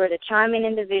longer the charming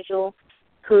individual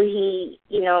who he,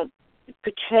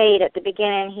 portrayed at the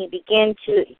beginning. He began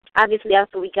to, obviously,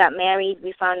 after we got married,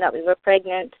 we found out we were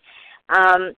pregnant.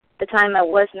 The time I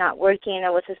was not working, I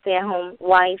was a stay-at-home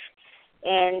wife,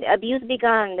 and abuse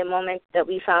began the moment that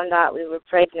we found out we were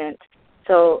pregnant.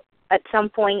 So at some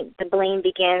point, the blame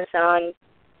begins on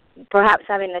perhaps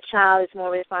having a child is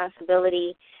more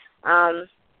responsibility.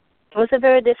 It was a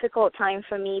very difficult time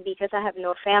for me because I have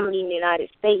no family in the United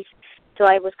States. So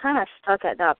I was kind of stuck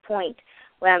at that point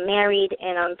where I'm married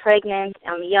and I'm pregnant,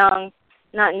 I'm young,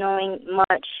 not knowing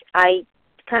much. I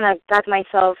kind of got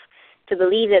myself to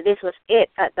believe that this was it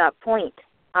at that point.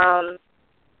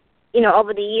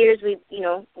 Over the years,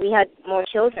 we had more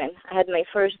children. I had my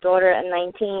first daughter at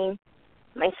 19,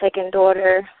 my second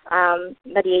daughter at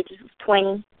the age of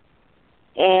 20,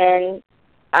 and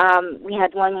we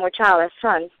had one more child, a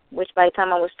son, which by the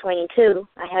time I was 22,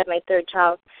 I had my third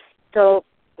child. So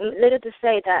little to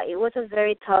say that it was a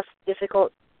very tough,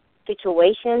 difficult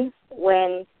situation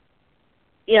when,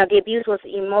 the abuse was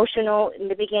emotional in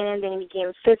the beginning, then it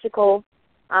became physical.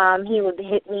 He would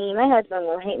hit me. My husband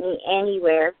will hit me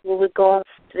anywhere. We would go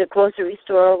to the grocery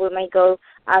store. We might go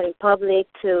out in public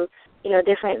to,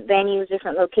 different venues,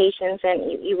 different locations, and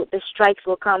the strikes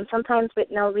will come, sometimes with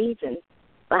no reason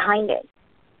behind it.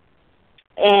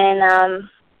 And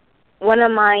one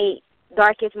of my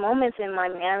darkest moments in my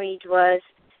marriage was,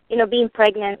 being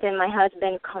pregnant and my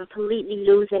husband completely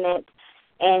losing it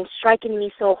and striking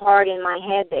me so hard in my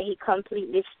head that he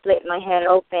completely split my head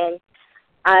open.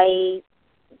 I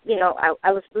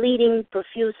was bleeding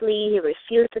profusely. He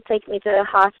refused to take me to the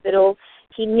hospital.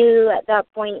 He knew at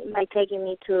that point by taking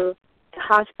me to the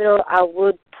hospital, I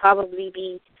would probably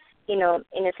be, in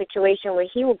a situation where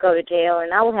he would go to jail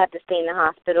and I would have to stay in the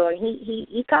hospital. And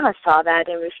he kind of saw that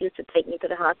and refused to take me to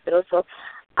the hospital. So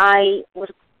I was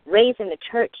raised in the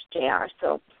church, JR.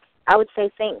 So I would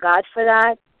say thank God for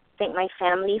that. Thank my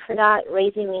family for that,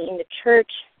 raising me in the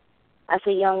church. As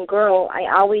a young girl, I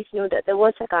always knew that there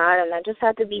was a God, and I just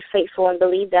had to be faithful and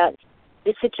believe that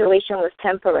this situation was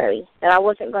temporary, that I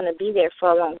wasn't going to be there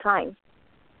for a long time.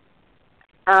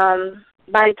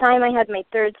 By the time I had my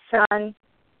third son,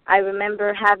 I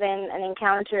remember having an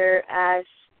encounter as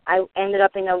I ended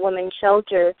up in a women's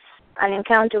shelter, an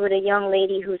encounter with a young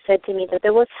lady who said to me that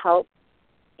there was help.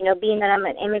 Being that I'm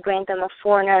an immigrant, I'm a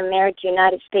foreigner, I'm married to a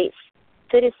United States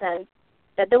citizen,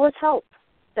 that there was help.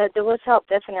 That there was help,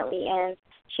 definitely. And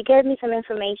she gave me some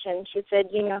information. She said,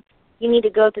 you need to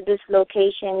go to this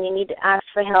location. You need to ask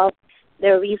for help.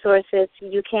 There are resources.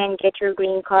 You can get your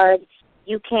green card.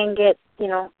 You can get,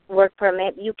 work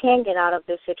permit. You can get out of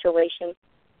this situation.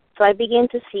 So I began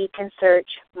to seek and search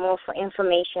more for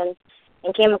information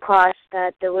and came across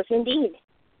that there was indeed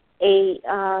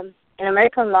an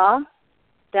American law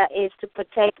that is to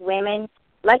protect women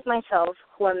like myself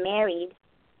who are married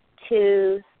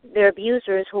to their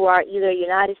abusers who are either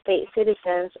United States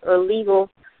citizens or legal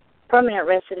permanent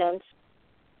residents.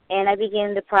 And I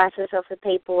began the process of the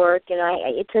paperwork.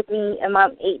 It took me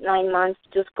about 8-9 months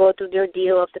to just go through the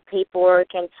ordeal of the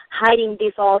paperwork and hiding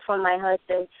this all from my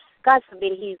husband. God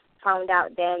forbid he found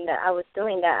out then that I was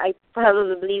doing that. I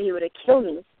probably believe he would have killed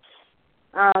me.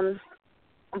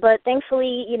 But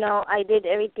thankfully, I did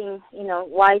everything,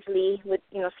 wisely with,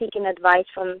 seeking advice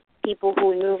from people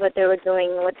who knew what they were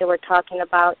doing, what they were talking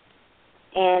about.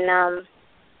 And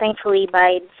thankfully,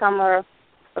 by summer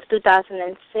of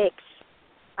 2006,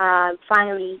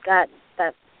 finally got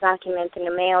that document in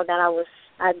the mail that I was,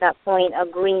 at that point, a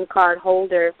green card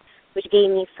holder, which gave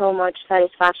me so much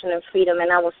satisfaction and freedom.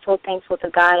 And I was so thankful to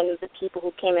God and the people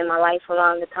who came in my life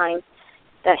around the time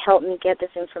that helped me get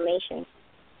this information.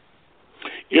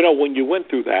 When you went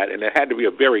through that, and it had to be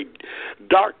a very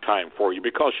dark time for you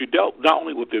because you dealt not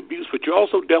only with the abuse, but you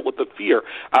also dealt with the fear,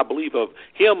 I believe, of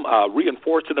him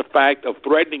reinforcing the fact of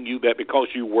threatening you that because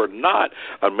you were not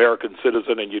an American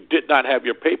citizen and you did not have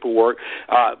your paperwork,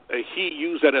 he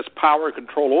used that as power and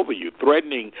control over you,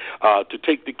 threatening to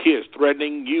take the kids,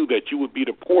 threatening you that you would be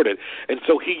deported. And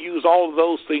so he used all of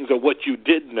those things of what you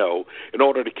did know in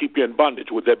order to keep you in bondage.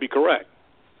 Would that be correct?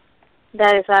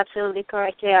 That is absolutely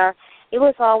correct, JR. It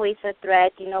was always a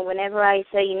threat, whenever I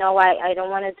say, I don't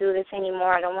want to do this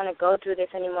anymore, I don't want to go through this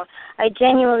anymore. I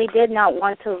genuinely did not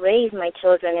want to raise my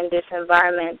children in this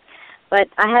environment, but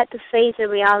I had to face the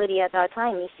reality at that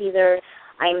time. It's either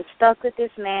I'm stuck with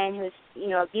this man who's,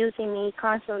 abusing me,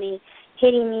 constantly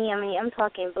hitting me. I'm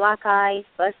talking black eyes,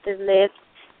 busted lips,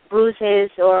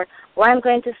 bruises, or I'm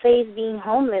going to face being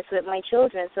homeless with my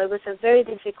children. So it was a very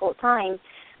difficult time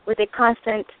with a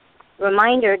constant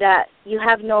reminder that you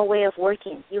have no way of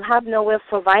working, you have no way of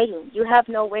providing, you have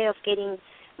no way of getting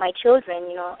my children,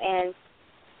 and,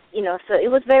 so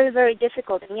it was very, very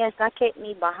difficult. And yes, that kept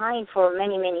me behind for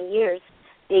many, many years.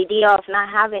 The idea of not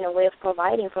having a way of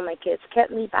providing for my kids kept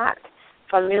me back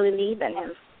really leaving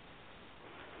him.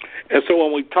 And so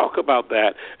when we talk about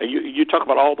that, and you talk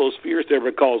about all those fears there,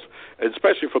 because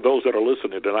especially for those that are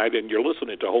listening tonight, and you're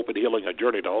listening to Hope and Healing, A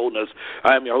Journey to Wholeness,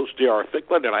 I am your host, J.R.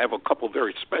 Thicklin, and I have a couple of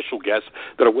very special guests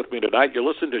that are with me tonight. You're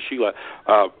listening to Sheila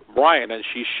Bryan, and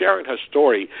she's sharing her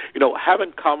story,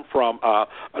 having come from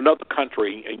another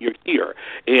country, and you're here.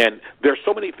 And there's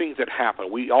so many things that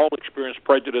happen. We all experience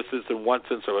prejudices in one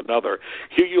sense or another.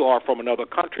 Here you are from another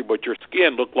country, but your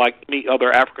skin looked like any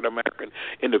other African-American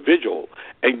individual,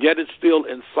 and yet it's still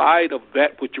inside of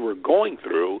that which you were going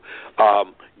through.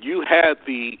 You had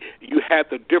the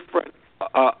different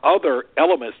other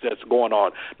elements that's going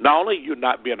on. Not only you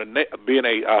not being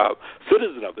a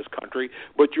citizen of this country,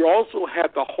 but you also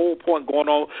had the whole point going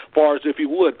on, as far as if you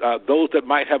would, those that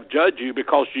might have judged you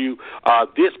because you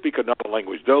did speak another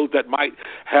language, those that might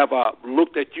have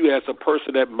looked at you as a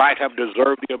person that might have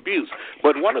deserved the abuse.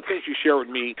 But one of the things you shared with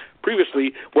me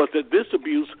previously was that this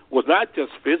abuse was not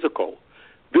just physical.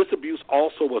 This abuse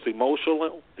also was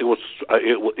emotional. It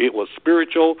was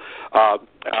spiritual,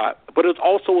 but it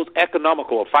also was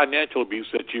economical or financial abuse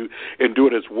that you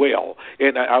endured as well.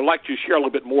 And I'd like you to share a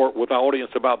little bit more with our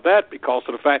audience about that, because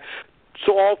of the fact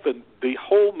so often the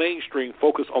whole mainstream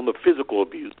focus on the physical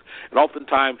abuse, and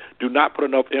oftentimes do not put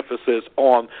enough emphasis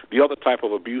on the other type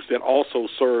of abuse that also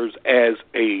serves as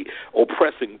a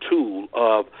oppressing tool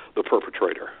of the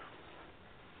perpetrator.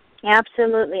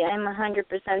 Absolutely. I'm 100%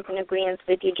 in agreement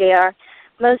with you, JR.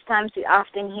 Most times we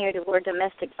often hear the word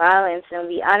domestic violence, and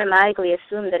we automatically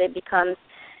assume that it becomes,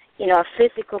 a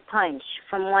physical punch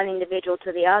from one individual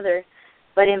to the other.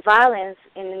 But in violence,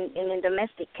 in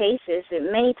domestic cases,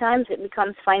 many times it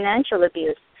becomes financial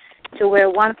abuse, to where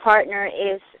one partner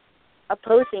is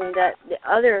opposing that the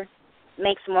other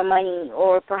makes more money,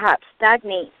 or perhaps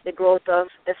stagnates the growth of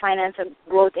the financial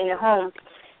growth in the home.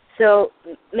 So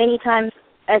many times,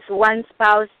 as one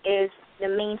spouse is the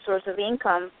main source of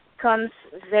income, becomes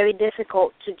very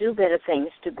difficult to do better things,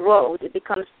 to grow. It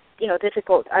becomes,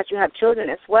 difficult as you have children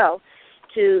as well,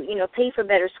 to, pay for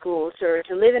better schools, or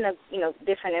to live in a,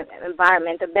 different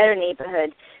environment, a better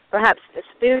neighborhood. Perhaps the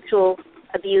spiritual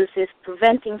abuse is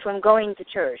preventing from going to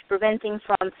church, preventing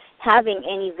from having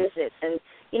any visits. And,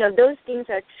 those things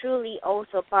are truly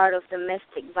also part of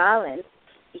domestic violence,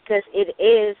 because it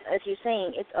is, as you're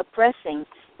saying, it's oppressing.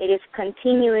 It is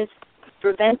continuous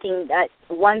preventing that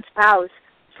one spouse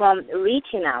from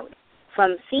reaching out,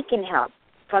 from seeking help,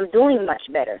 from doing much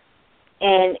better.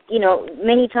 And,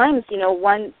 many times,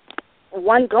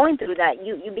 one going through that,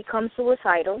 you become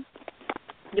suicidal,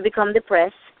 you become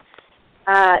depressed,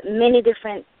 many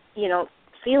different,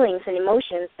 feelings and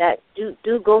emotions that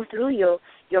do go through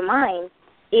your mind.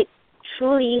 It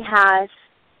truly has,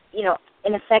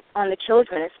 an effect on the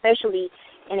children, especially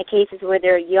in the cases where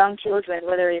they're young children,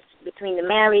 whether it's between the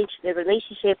marriage, the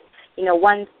relationship,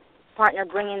 one partner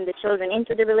bringing the children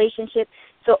into the relationship.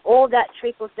 So all that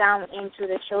trickles down into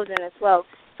the children as well.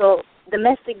 So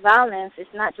domestic violence is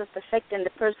not just affecting the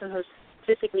person who's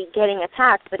physically getting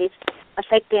attacked, but it's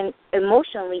affecting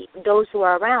emotionally those who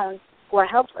are around who are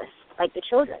helpless, like the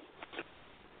children.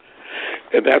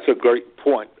 And that's a great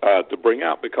point to bring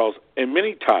out, because in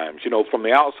many times, from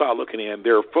the outside looking in,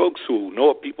 there are folks who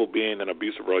know of people being in an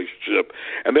abusive relationship,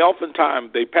 and they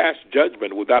oftentimes they pass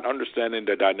judgment without understanding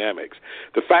the dynamics.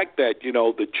 The fact that,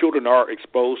 the children are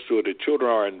exposed to it, the children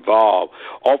are involved,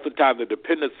 oftentimes the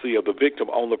dependency of the victim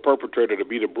on the perpetrator to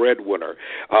be the breadwinner,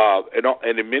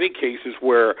 and in many cases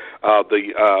where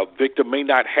the victim may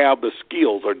not have the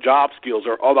skills or job skills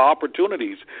or other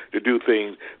opportunities to do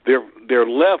things, they're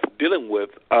left dealing with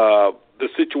the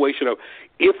situation of,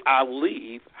 if I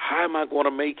leave, how am I going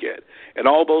to make it? And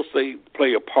all those things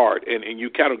play a part. And you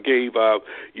kind of gave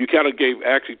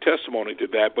actually testimony to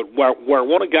that. But where I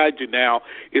want to guide you now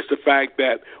is the fact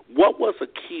that, what was a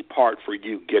key part for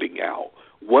you getting out?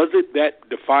 Was it that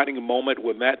defining moment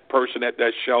when that person at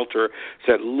that shelter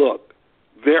said, look,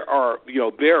 there are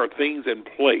things in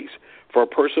place for a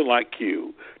person like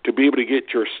you to be able to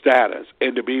get your status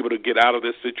and to be able to get out of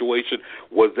this situation?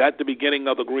 Was that the beginning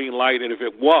of the green light? And if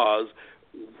it was,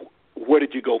 where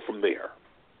did you go from there?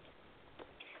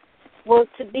 Well,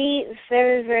 to be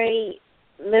very, very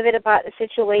livid about the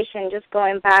situation, just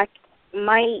going back,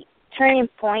 my turning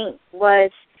point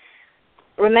was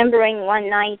remembering one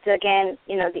night, again,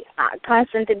 the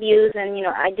constant abuse. And,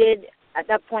 I did, at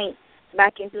that point,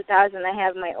 back in 2000, I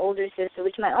have my older sister,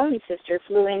 which my only sister,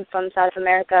 flew in from South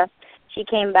America. She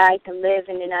came back to live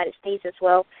in the United States as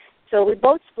well. So we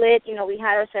both split, we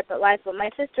had our separate lives. But my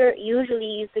sister usually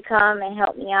used to come and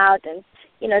help me out and,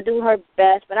 do her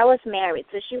best. But I was married,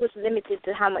 so she was limited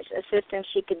to how much assistance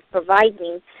she could provide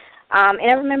me.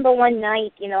 And I remember one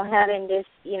night, having this,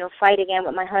 fight again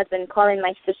with my husband, calling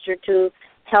my sister to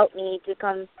help me to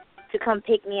come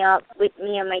pick me up with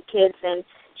me and my kids. And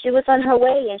she was on her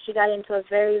way, and she got into a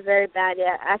very, very bad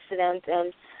accident.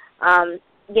 And,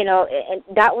 and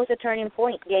that was a turning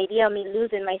point. The idea of me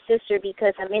losing my sister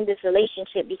because I'm in this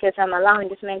relationship, because I'm allowing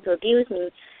this man to abuse me,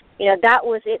 that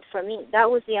was it for me. That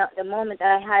was the moment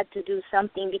that I had to do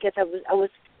something, because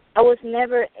I was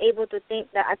never able to think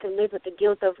that I could live with the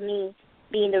guilt of me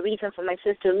being the reason for my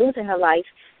sister losing her life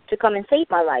to come and save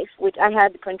my life, which I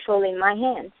had the control in my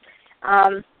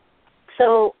hands.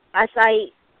 So as I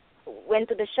went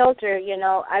to the shelter,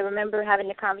 I remember having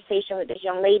a conversation with this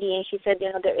young lady, and she said,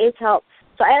 there is help.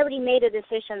 So I already made a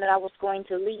decision that I was going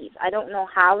to leave. I don't know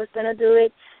how I was going to do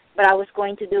it, but I was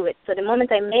going to do it. So the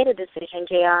moment I made a decision,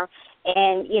 JR,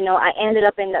 and, I ended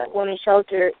up in the women's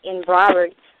shelter in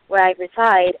Broward, where I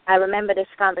reside, I remember this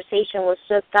conversation was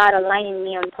just God aligning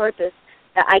me on purpose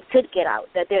that I could get out,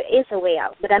 that there is a way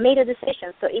out. But I made a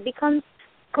decision. So it becomes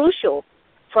crucial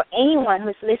for anyone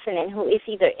who's listening, who is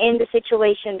either in the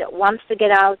situation that wants to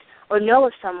get out or know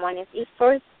of someone, it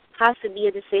first has to be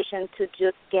a decision to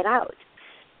just get out.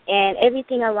 And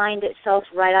everything aligned itself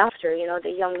right after.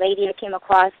 The young lady I came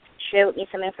across shared with me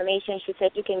some information. She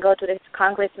said, you can go to this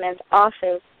congressman's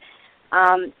office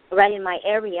right in my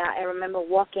area. I remember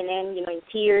walking in, in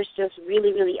tears, just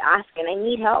really, really asking, I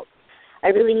need help. I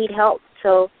really need help.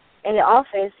 So in the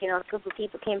office, a couple of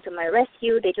people came to my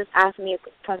rescue. They just asked me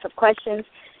tons of questions,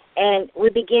 and we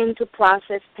began to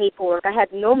process paperwork. I had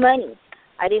no money.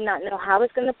 I did not know how I was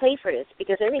going to pay for this,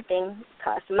 because everything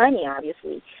costs money,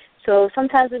 obviously. So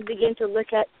sometimes we begin to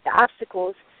look at the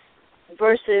obstacles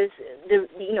versus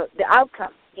the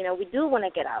outcome. We do want to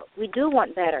get out. We do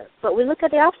want better, but we look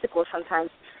at the obstacles sometimes.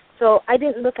 So I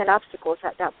didn't look at obstacles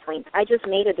at that point. I just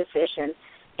made a decision,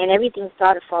 and everything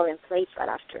started falling in place right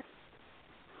after.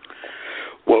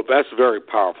 Well, that's very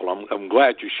powerful. I'm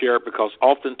glad you share it, because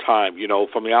oftentimes,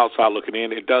 from the outside looking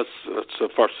in, it does,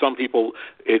 for some people,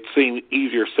 it seems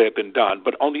easier said than done.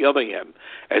 But on the other end,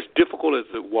 as difficult as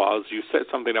it was, you said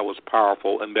something that was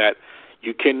powerful, and that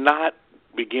you cannot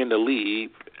begin to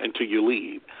leave until you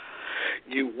leave.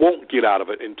 You won't get out of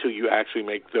it until you actually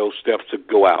make those steps to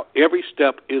go out. Every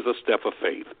step is a step of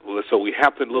faith. So we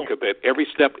have to look at that. Every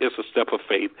step is a step of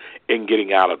faith in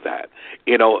getting out of that.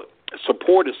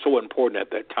 Support is so important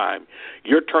at that time.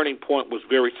 Your turning point was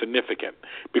very significant,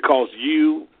 because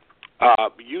you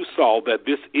saw that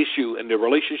this issue and the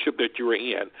relationship that you were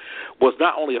in was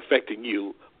not only affecting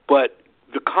you, but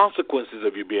the consequences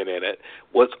of you being in it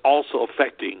was also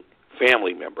affecting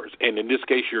family members, and in this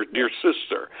case, your dear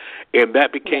sister. And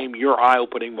that became your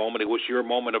eye-opening moment. It was your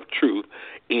moment of truth,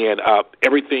 and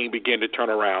everything began to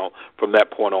turn around from that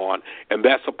point on. And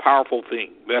that's a powerful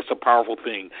thing. That's a powerful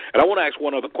thing. And I want to ask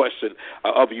one other question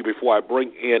of you before I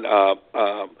bring in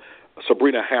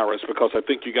Sabrina Harris, because I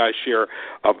think you guys share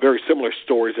very similar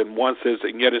stories, and one says,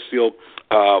 and yet it's still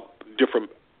different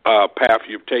path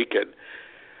you've taken.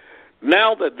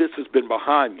 Now that this has been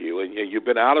behind you, and you've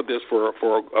been out of this for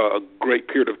a great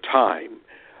period of time,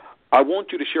 I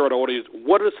want you to share with the audience,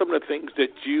 what are some of the things that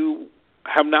you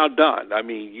have now done? I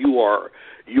mean, you are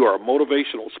a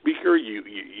motivational speaker.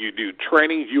 You do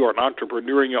trainings. You are an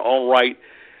entrepreneur in your own right.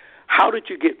 How did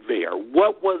you get there?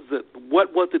 What was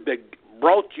it that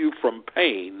brought you from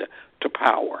pain to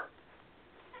power?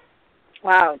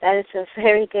 Wow, that is a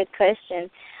very good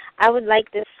question. I would like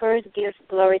to first give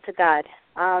glory to God.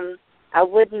 I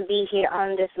wouldn't be here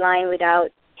on this line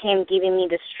without Him giving me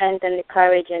the strength and the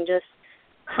courage, and just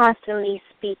constantly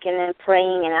speaking and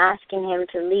praying and asking Him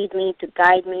to lead me, to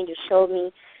guide me, to show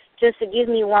me, just to give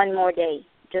me one more day.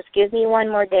 Just give me one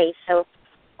more day. So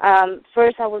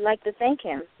first I would like to thank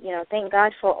Him, thank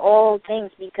God for all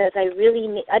things, because I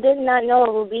did not know I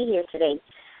would be here today.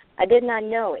 I did not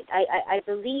know it. I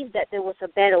believed that there was a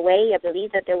better way. I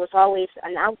believed that there was always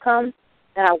an outcome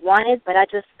that I wanted, but I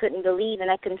just couldn't believe,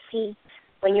 and I couldn't see.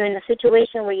 When you're in a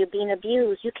situation where you're being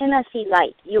abused, you cannot see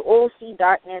light. You all see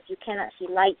darkness. You cannot see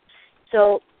light.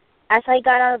 So as I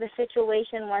got out of the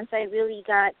situation, once I really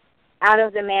got out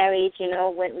of the marriage,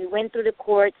 when we went through the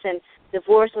courts and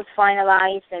divorce was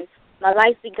finalized, and my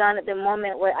life began at the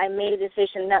moment where I made a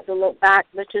decision not to look back,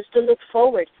 but just to look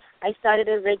forward. I started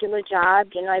a regular job.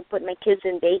 I put my kids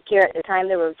in daycare. At the time,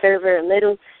 they were very, very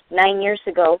little, 9 years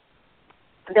ago.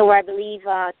 There were, I believe,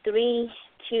 3,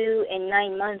 2, and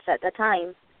 9 months at the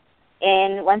time.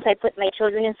 And once I put my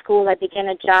children in school, I began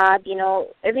a job.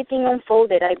 Everything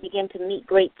unfolded. I began to meet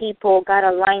great people. God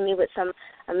aligned me with some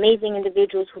amazing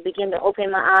individuals who began to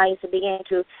open my eyes, who began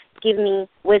to give me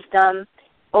wisdom,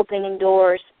 opening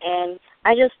doors. And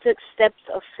I just took steps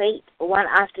of faith, one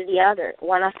after the other,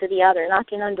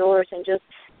 knocking on doors and just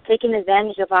taking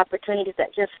advantage of opportunities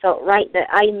that just felt right, that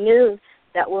I knew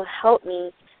that will help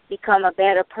me become a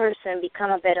better person, become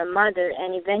a better mother,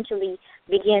 and eventually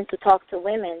begin to talk to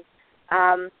women.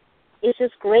 It's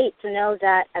just great to know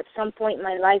that at some point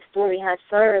my life story has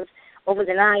served over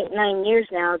the 9 years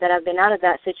now that I've been out of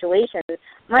that situation.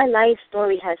 My life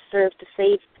story has served to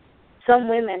save some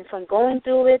women from going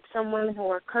through it, some women who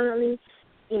are currently,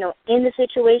 in the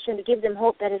situation, to give them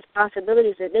hope that there's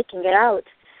possibilities that they can get out.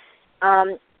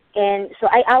 And so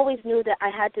I always knew that I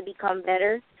had to become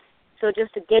better. So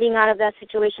just getting out of that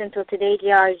situation till today,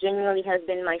 JR, genuinely has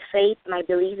been my faith, my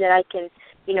belief that I can,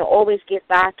 always give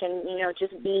back and,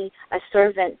 just be a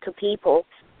servant to people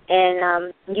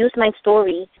and use my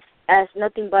story as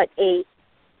nothing but a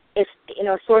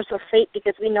source of faith,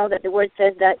 because we know that the word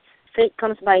says that faith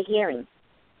comes by hearing.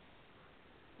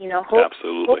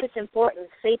 Hope is important.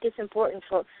 Faith is important.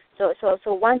 So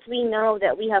once we know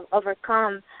that we have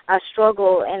overcome our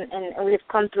struggle and we've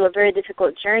come through a very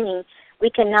difficult journey, we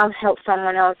can now help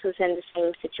someone else who's in the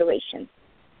same situation.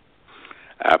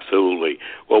 Absolutely.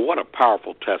 Well, what a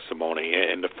powerful testimony,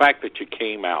 and the fact that you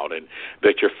came out and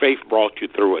that your faith brought you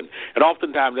through it. And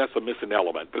oftentimes that's a missing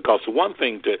element, because it's one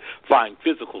thing to find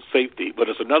physical safety, but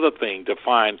it's another thing to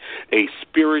find a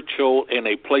spiritual and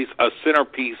a place, a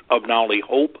centerpiece of not only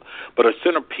hope, but a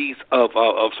centerpiece of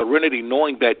serenity,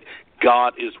 knowing that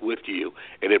God is with you,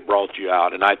 and it brought you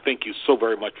out. And I thank you so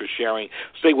very much for sharing.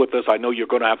 Stay with us. I know you're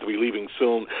going to have to be leaving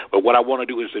soon, but what I want to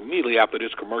do is immediately after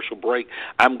this commercial break,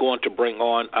 I'm going to bring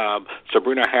on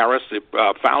Sabrina Harris, the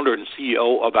founder and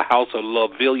CEO of the House of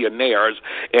Lovillionaires,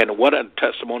 and what a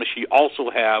testimony she also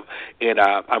have. And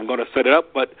I'm going to set it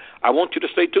up, but I want you to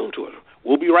stay tuned to it.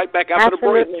 We'll be right back after the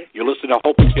break. You're listening to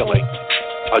Hope and Healing,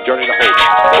 A Journey to Hope.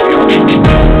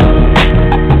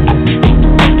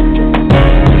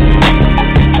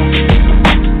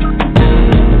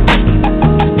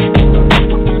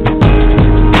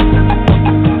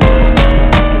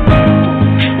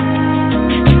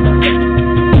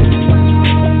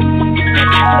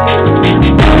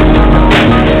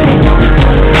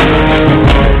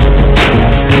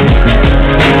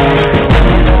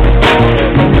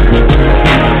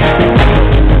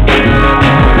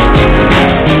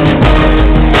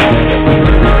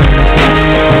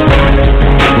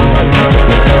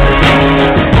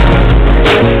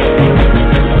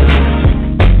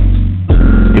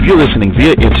 Listening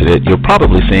via internet, you're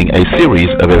probably seeing a series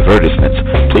of advertisements.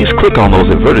 Please click on those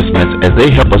advertisements as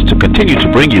they help us to continue to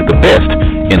bring you the best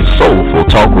in soulful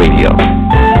talk radio.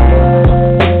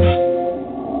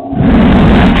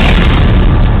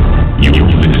 You're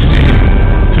listening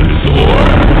to Soar.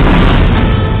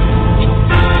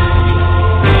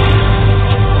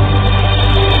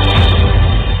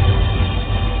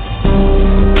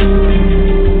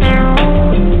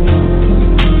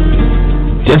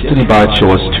 Destiny by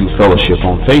Choice 2 Fellowship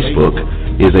on Facebook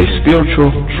is a spiritual,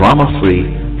 drama-free,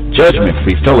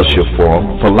 judgment-free fellowship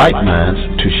forum for like minds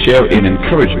to share in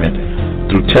encouragement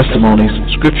through testimonies,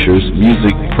 scriptures,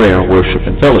 music, prayer, worship,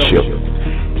 and fellowship.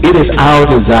 It is our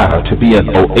desire to be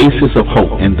an oasis of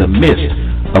hope in the midst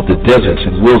of the deserts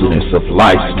and wilderness of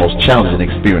life's most challenging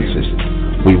experiences.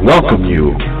 We welcome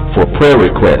you for prayer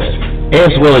requests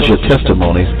as well as your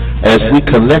testimonies as we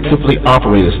collectively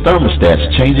operate as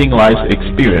thermostats, changing life's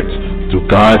experience through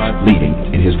God's leading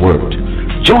in His Word.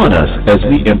 Join us as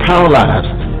we empower lives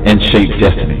and shape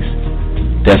destinies.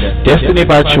 That's Destiny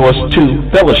by Choice 2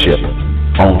 Fellowship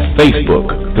on Facebook.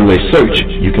 Through a search,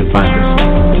 you can find us.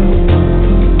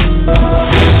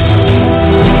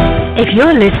 If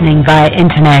you're listening via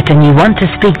internet and you want to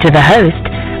speak to the host,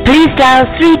 please dial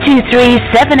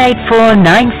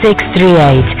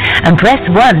 323-784-9638 and press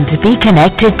 1 to be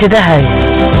connected to the host.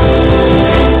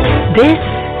 This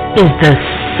is the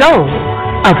Soul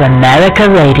of America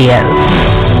Radio.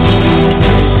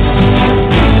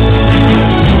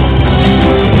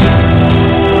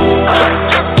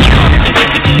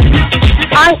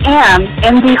 I am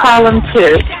MD Harlem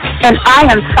 2, and I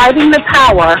am fighting the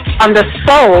power on the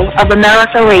Soul of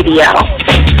America Radio.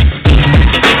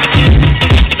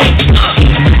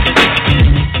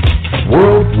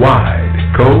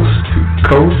 Worldwide, coast to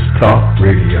coast talk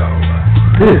radio.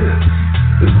 This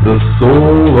is the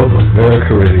Soul of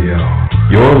America Radio.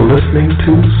 You're listening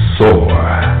to Soar.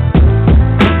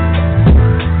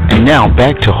 And now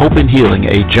back to Hope and Healing,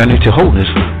 A Journey to Wholeness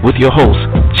with your host,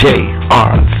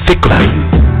 J.R. Thicklin.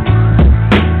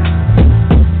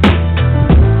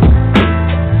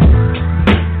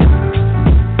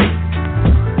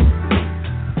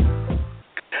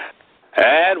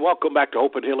 Welcome back to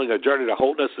Hope and Healing, A Journey to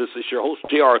Wholeness. This is your host,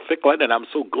 J.R. Thicklin, and I'm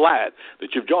so glad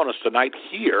that you've joined us tonight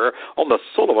here on the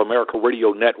Soul of America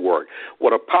Radio Network.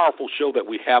 What a powerful show that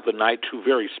we have tonight. Two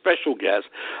very special guests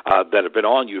that have been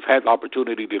on. You've had the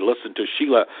opportunity to listen to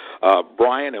Sheila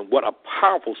Bryan, and what a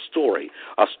powerful story.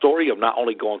 A story of not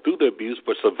only going through the abuse,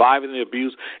 but surviving the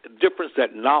abuse, the difference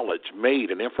that knowledge made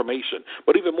and information,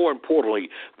 but even more importantly,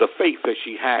 the faith that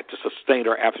she had to sustain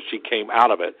her after she came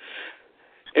out of it.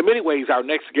 In many ways, our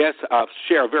next guests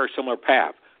share a very similar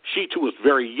path. She, too, was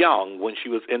very young when she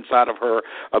was inside of her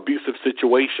abusive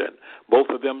situation. Both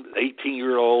of them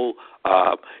 18-year-old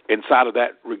inside of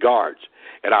that regards.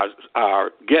 And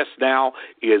our guest now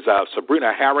is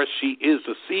Sabrina Harris. She is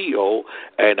the CEO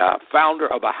and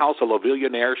founder of the House of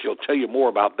Lavillionaire. She'll tell you more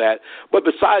about that. But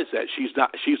besides that,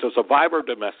 she's a survivor of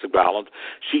domestic violence.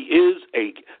 She is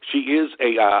a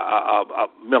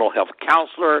mental health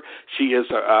counselor. She is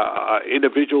a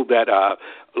individual that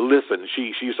listen,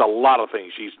 she's a lot of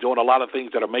things. She's doing a lot of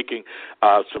things that are making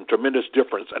some tremendous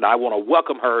difference. And I want to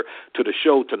welcome her to the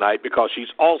show tonight because she's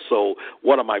also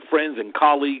one of my friends and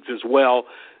colleagues as well.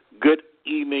 Good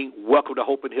evening. Welcome to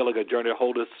Hope and Healing, A Journey to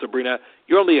Wholeness. Sabrina,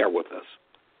 you're on the air with us.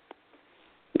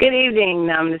 Good evening,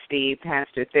 Namaste,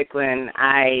 Pastor Thicklin.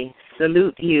 I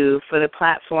salute you for the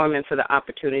platform and for the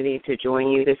opportunity to join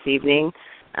you this evening.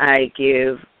 I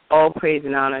give all praise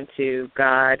and honor to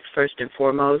God first and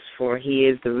foremost, for He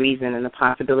is the reason and the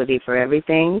possibility for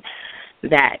everything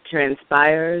that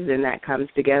transpires and that comes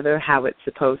together how it's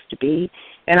supposed to be.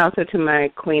 And also to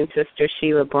my queen sister,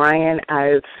 Sheila Bryan.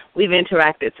 We've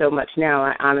interacted so much now,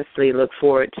 I honestly look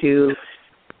forward to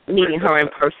meeting her in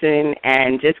person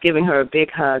and just giving her a big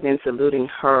hug and saluting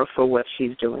her for what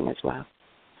she's doing as well.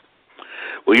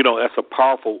 Well,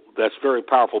 that's very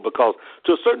powerful because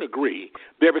to a certain degree,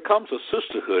 there becomes a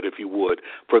sisterhood, if you would,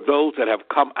 for those that have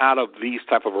come out of these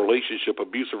type of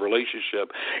abusive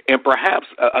relationship, and perhaps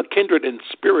a kindred in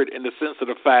spirit in the sense of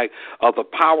the fact of the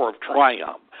power of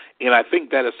triumph. And I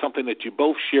think that is something that you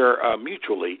both share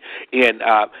mutually. And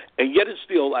yet and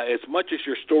still, as much as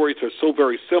your stories are so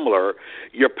very similar,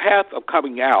 your path of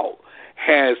coming out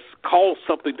has caused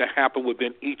something to happen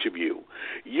within each of you.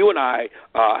 You and I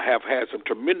have had some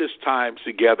tremendous times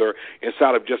together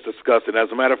inside of just discussing. As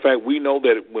a matter of fact, we know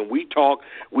that when we talk,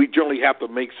 we generally have to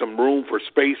make some room for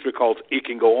space because it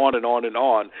can go on and on and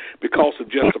on because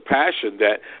of just the passion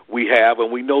that we have,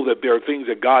 and we know that there are things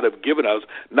that God have given us,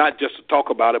 not just to talk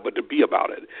about it, but to be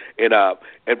about it.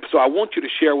 And so I want you to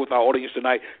share with our audience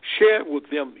tonight, share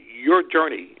with them your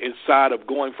journey inside of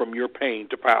going from your pain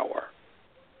to power.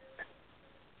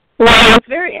 Well, it's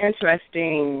very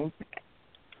interesting,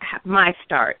 my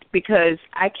start, because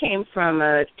I came from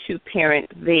a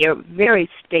two-parent, very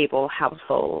stable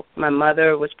household. My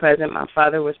mother was present. My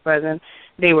father was present.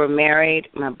 They were married.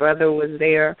 My brother was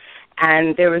there.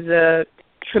 And there was a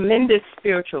tremendous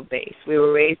spiritual base. We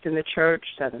were raised in the church,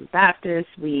 Southern Baptist.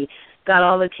 We got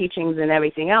all the teachings and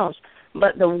everything else.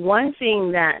 But the one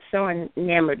thing that so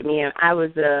enamored me, and I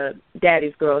was a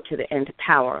daddy's girl to the end of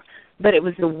power, but it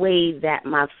was the way that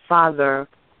my father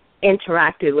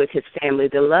interacted with his family,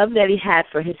 the love that he had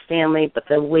for his family, but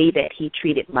the way that he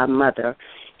treated my mother.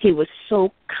 He was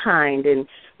so kind and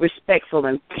respectful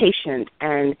and patient,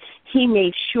 and he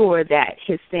made sure that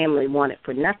his family wanted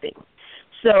for nothing.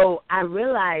 So I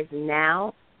realize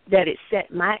now that it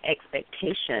set my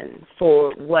expectation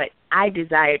for what I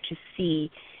desire to see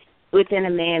within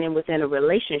a man and within a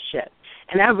relationship.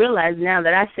 And I realize now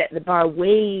that I set the bar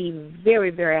way,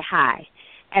 very, very high,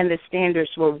 and the standards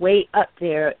were way up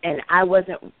there, and I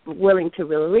wasn't willing to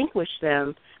relinquish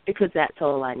them because that's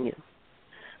all I knew.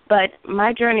 But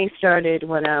my journey started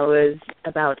when I was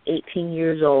about 18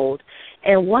 years old,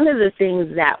 and one of the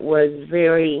things that was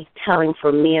very telling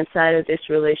for me inside of this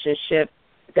relationship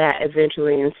that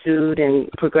eventually ensued and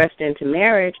progressed into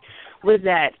marriage was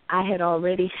that I had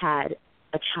already had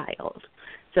a child.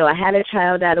 So I had a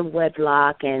child out of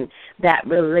wedlock, and that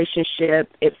relationship,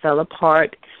 it fell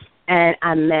apart, and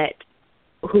I met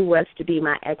who was to be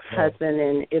my ex-husband,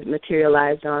 and it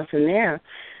materialized on from there.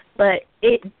 But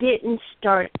it didn't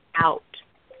start out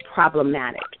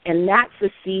problematic, and that's the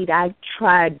seed I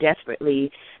tried desperately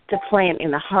to plant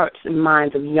in the hearts and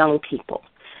minds of young people,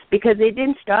 because it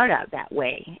didn't start out that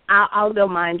way. Although,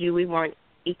 mind you, we weren't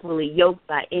equally yoked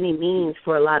by any means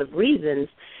for a lot of reasons.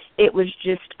 It was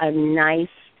just a nice,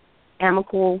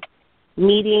 amicable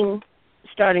meeting,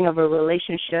 starting of a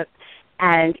relationship,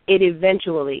 and it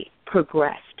eventually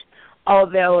progressed.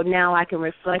 Although now I can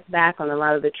reflect back on a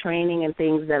lot of the training and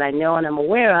things that I know and I'm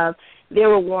aware of, there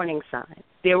were warning signs.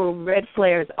 There were red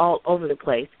flares all over the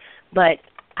place, but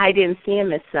I didn't see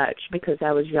them as such because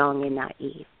I was young and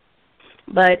naive.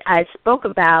 but I spoke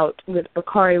about with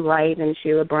Bakari Wright and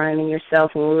Sheila Bryan and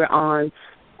yourself when we were on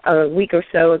a week or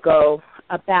so ago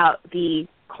about the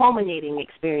culminating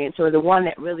experience, or the one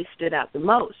that really stood out the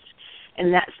most.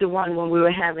 And that's the one when we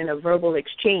were having a verbal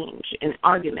exchange, an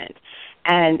argument.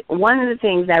 And one of the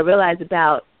things I realized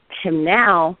about him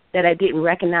now that I didn't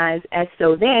recognize as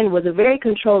so then was a very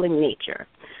controlling nature,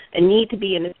 a need to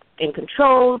be in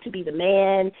control, to be the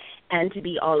man, and to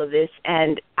be all of this.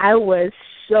 And I was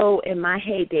so, in my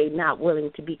heyday, not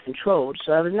willing to be controlled.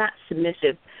 So I was not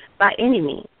submissive by any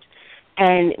means.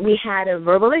 And we had a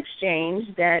verbal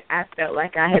exchange that I felt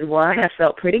like I had won. I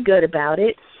felt pretty good about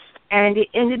it. And it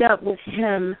ended up with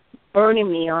him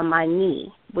burning me on my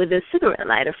knee with a cigarette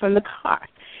lighter from the car.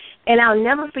 And I'll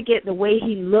never forget the way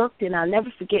he looked, and I'll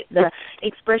never forget the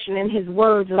expression in his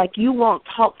words, like, you won't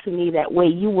talk to me that way.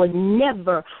 You will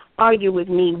never argue with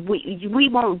me. We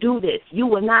won't do this. You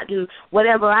will not do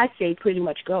whatever I say pretty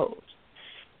much goes.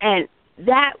 And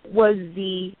that was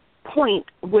the point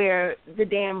where the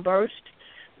dam burst.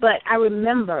 But I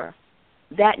remember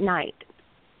that night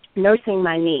nursing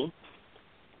my knee.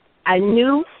 I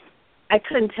knew I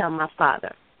couldn't tell my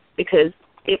father because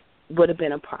it would have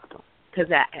been a problem. Because,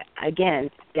 again,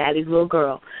 daddy's little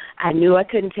girl. I knew I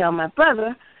couldn't tell my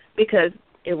brother because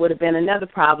it would have been another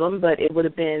problem, but it would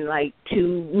have been like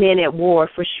two men at war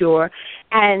for sure.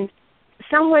 And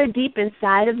somewhere deep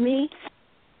inside of me,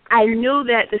 I knew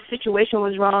that the situation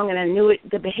was wrong, and I knew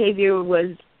the behavior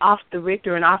was off the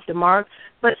Richter and off the mark.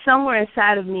 But somewhere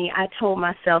inside of me, I told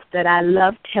myself that I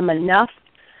loved him enough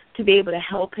to be able to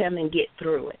help him and get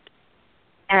through it.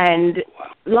 And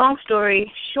long story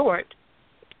short,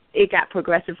 it got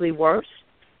progressively worse,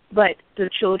 but the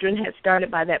children had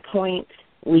started by that point.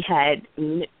 We had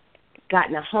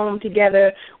gotten a home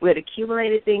together. We had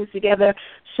accumulated things together.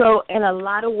 So in a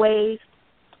lot of ways,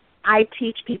 I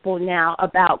teach people now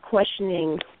about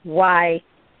questioning why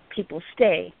people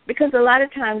stay, because a lot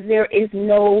of times there is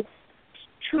no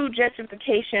true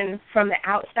justification from the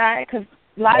outside, because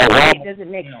a lot of times it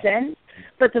doesn't make sense.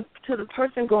 But to the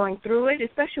person going through it,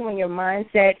 especially when your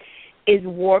mindset is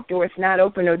warped or it's not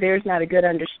open or there's not a good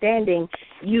understanding,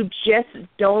 you just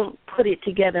don't put it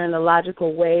together in a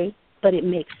logical way, but it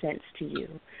makes sense to you.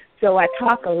 So I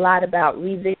talk a lot about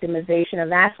re-victimization,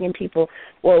 of asking people,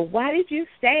 well, why did you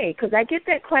stay? Because I get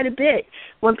that quite a bit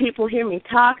when people hear me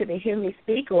talk or they hear me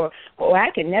speak, or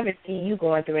I can never see you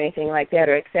going through anything like that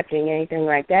or accepting anything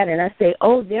like that. And I say,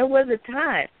 oh, there was a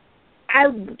time. I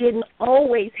didn't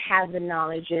always have the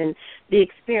knowledge and the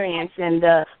experience and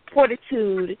the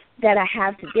fortitude that I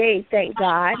have today. Thank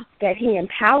God that he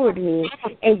empowered me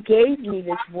and gave me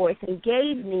this voice and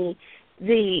gave me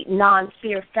the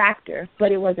non-fear factor,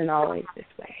 but it wasn't always this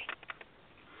way.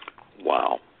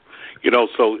 Wow.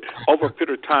 So over a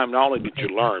period of time, not only did you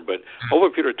learn, but over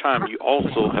a period of time, you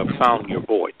also have found your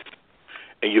voice.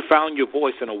 And you found your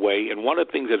voice in a way, and one of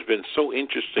the things that's been so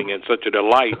interesting and such a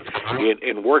delight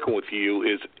in working with you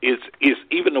is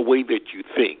even the way that you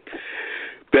think.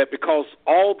 That because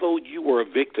although you were a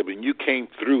victim and you came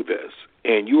through this,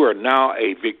 and you are now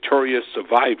a victorious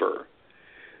survivor,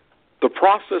 the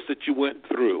process that you went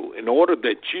through in order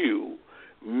that you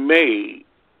may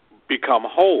become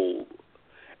whole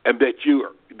and that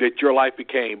your life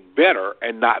became better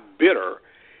and not bitter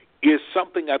is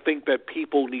something I think that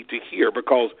people need to hear,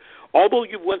 because although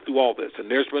you went through all this, and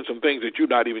there's been some things that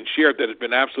you've not even shared that have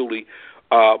been absolutely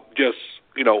just,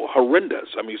 horrendous.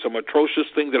 I mean, some atrocious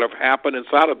things that have happened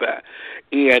inside of that,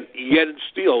 and yet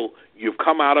still you've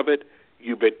come out of it.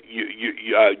 You've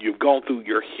gone through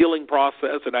your healing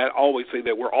process, and I always say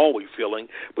that we're always healing,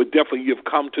 but definitely you've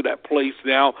come to that place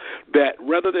now that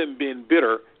rather than being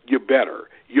bitter, you're better.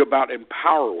 You're about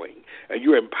empowering, and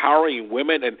you're empowering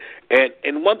women.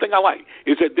 And one thing I like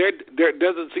is that there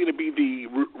doesn't seem to be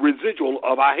the residual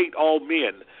of "I hate all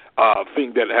men"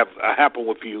 thing that have happened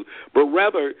with you, but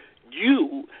rather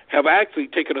you have actually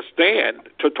taken a stand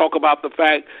to talk about the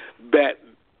fact that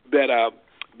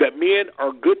men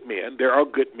are good men. There are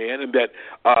good men, and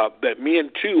that men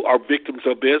too are victims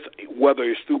of this, whether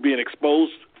it's through being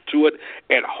exposed to it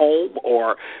at home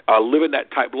or living that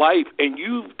type of life. And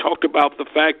you've talked about the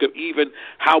fact of even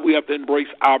how we have to embrace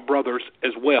our brothers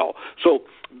as well. So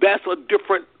that's a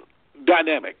different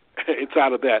dynamic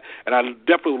inside of that. And I'd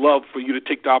definitely love for you to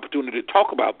take the opportunity to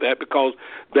talk about that, because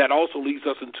that also leads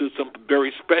us into some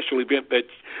very special event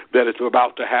that is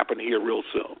about to happen here real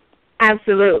soon.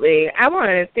 Absolutely. I want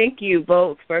to thank you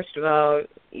both, first of all,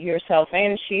 yourself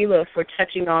and Sheila, for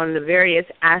touching on the various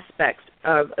aspects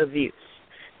of abuse.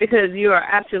 Because you are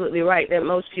absolutely right that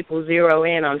most people zero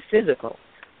in on physical.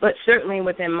 But certainly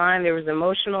within mine, there was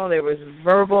emotional, there was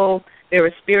verbal, there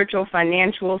was spiritual,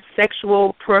 financial,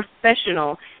 sexual,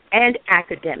 professional, and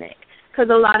academic. Because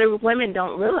a lot of women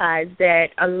don't realize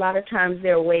that a lot of times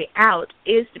their way out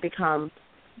is to become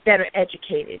better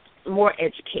educated, more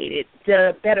educated,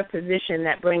 the better position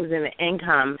that brings in the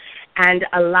income. And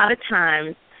a lot of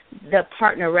times the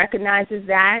partner recognizes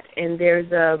that, and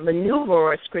there's a maneuver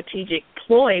or a strategic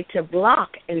ploy to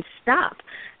block and stop.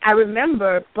 I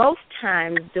remember both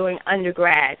times during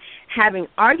undergrad having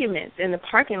arguments in the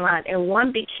parking lot, and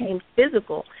one became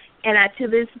physical. And I, to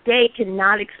this day,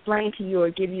 cannot explain to you or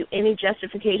give you any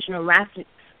justification or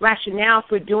rationale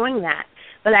for doing that.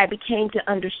 But I became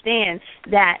to understand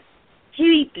that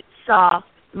he saw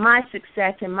my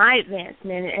success and my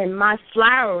advancement and my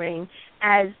flowering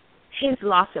as his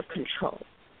loss of control.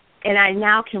 And I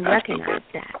now can recognize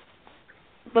that.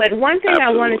 But one thing I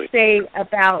want to say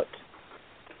about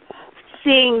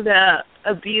seeing the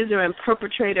abuser and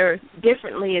perpetrator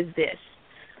differently is this.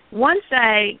 Once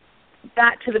I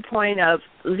got to the point of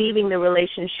leaving the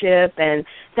relationship, and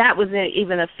that was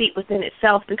even a feat within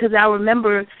itself, because I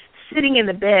remember sitting in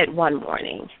the bed one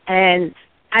morning, and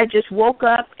I just woke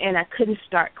up and I couldn't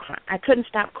stop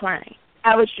crying.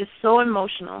 I was just so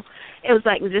emotional. It was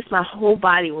like just my whole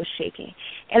body was shaking.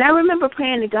 And I remember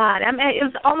praying to God. I mean, it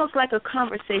was almost like a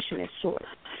conversation of sorts.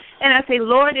 And I say,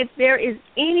 Lord, if there is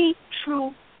any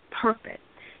true purpose,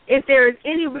 if there is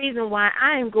any reason why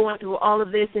I am going through all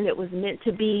of this and it was meant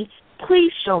to be,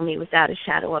 please show me without a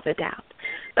shadow of a doubt.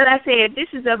 But I say, if this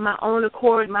is of my own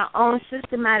accord, my own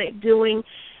systematic doing,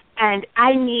 and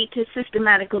I need to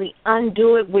systematically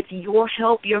undo it with your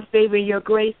help, your favor, your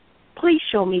grace, please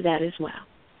show me that as well.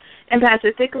 And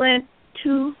Pastor Thicklin,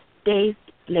 2 days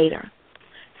later,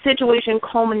 situation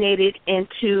culminated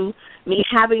into me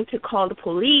having to call the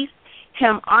police,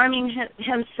 him arming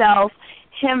himself,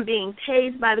 him being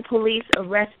tased by the police,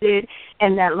 arrested,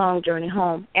 and that long journey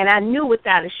home. And I knew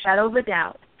without a shadow of a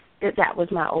doubt that that was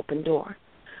my open door.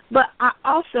 But I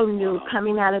also knew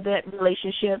coming out of that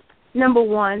relationship, number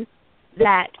one,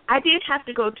 that I did have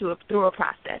to go through a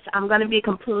process. I'm going to be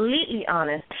completely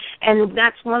honest, and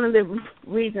that's one of the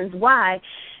reasons why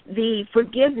the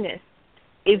forgiveness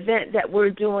event that we're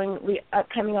doing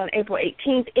coming on April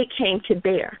 18th, it came to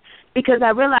bear, because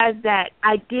I realized that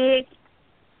I did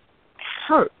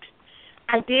hurt.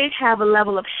 I did have a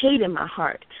level of hate in my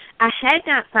heart. I had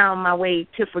not found my way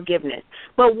to forgiveness.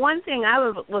 But one thing I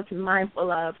was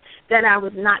mindful of, that I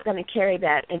was not going to carry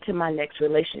that into my next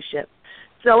relationship.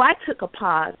 So I took a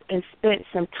pause and spent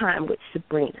some time with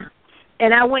Sabrina.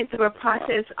 And I went through a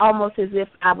process almost as if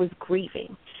I was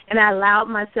grieving. And I allowed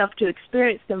myself to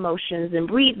experience the emotions and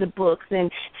read the books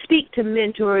and speak to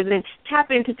mentors and tap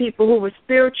into people who were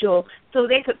spiritual so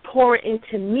they could pour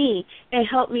into me and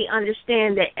help me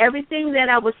understand that everything that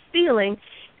I was feeling,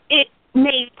 it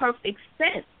made perfect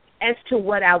sense as to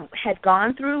what I had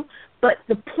gone through. But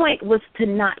the point was to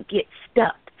not get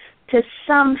stuck, to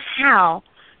somehow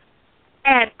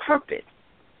add purpose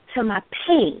to my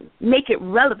pain, make it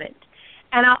relevant.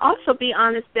 And I'll also be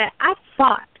honest that I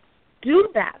fought due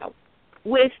battle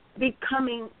with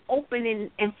becoming open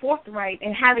and forthright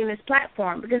and having this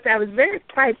platform, because I was very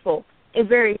prideful and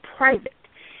very private.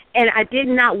 And I did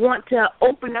not want to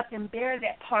open up and bear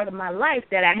that part of my life,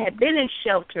 that I had been in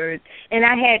shelters and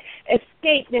I had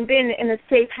escaped and been in a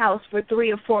safe house for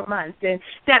 3 or 4 months, and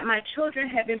that my children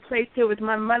had been placed here with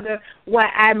my mother while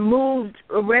I moved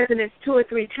residence 2 or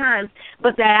 3 times,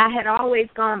 but that I had always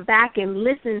gone back and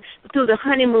listened through the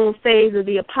honeymoon phase of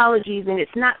the apologies, and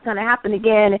it's not going to happen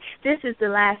again. This is the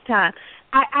last time.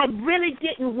 I really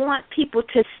didn't want people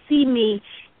to see me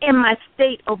in my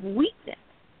state of weakness.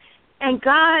 And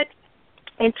God,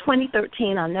 in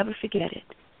 2013, I'll never forget it,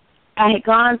 I had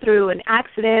gone through an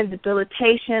accident,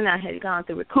 debilitation, I had gone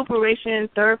through recuperation,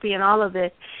 therapy, and all of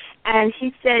this, and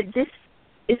he said, this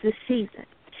is the season.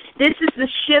 This is the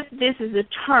shift. This is the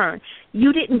turn.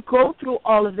 You didn't go through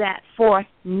all of that for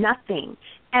nothing,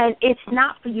 and it's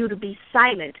not for you to be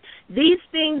silent. These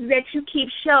things that you keep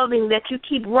shelving, that you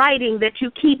keep writing, that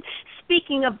you keep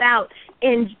speaking about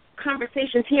in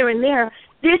conversations here and there,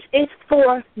 this is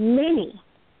for many.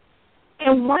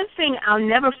 And one thing I'll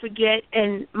never forget,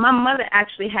 and my mother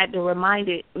actually had to remind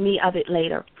me of it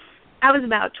later. I was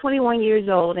about 21 years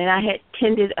old, and I had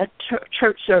attended a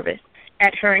church service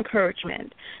at her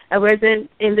encouragement. I wasn't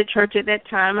in the church at that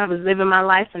time. I was living my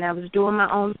life, and I was doing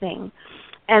my own thing.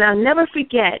 And I'll never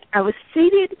forget, I was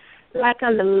seated like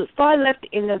on the far left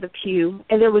end of the pew,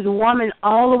 and there was a woman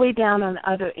all the way down on the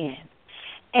other end.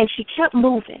 And she kept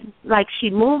moving. Like,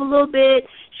 she'd move a little bit.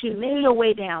 She made her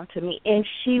way down to me, and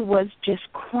she was just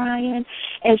crying.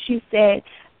 And she said,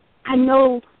 I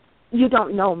know you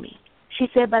don't know me. She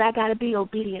said, but I got to be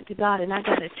obedient to God, and I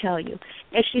got to tell you.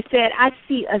 And she said, I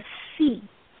see a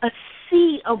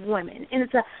sea of women, and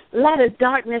it's a lot of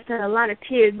darkness and a lot of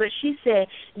tears, but she said,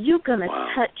 you're going to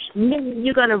touch many,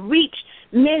 you're going to reach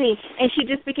many, and she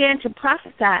just began to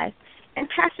prophesy. And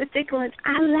Pastor Thicklin,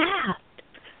 I laughed.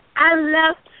 I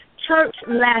left church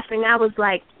laughing. I was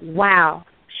like, wow,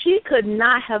 she could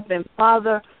not have been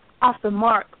farther off the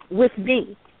mark with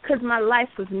me, because my life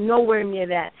was nowhere near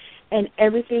that. And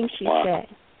everything she said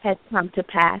has come to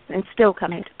pass and still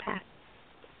coming to pass.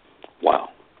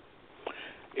 Wow.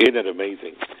 Isn't it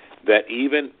amazing that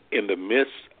even in the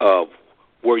midst of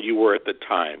where you were at the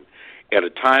time, at a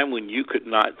time when you could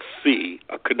not see,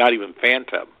 or could not even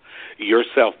phantom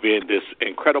yourself being this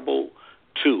incredible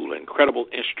tool, incredible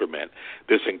instrument,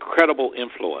 this incredible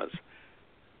influence,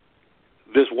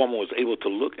 this woman was able to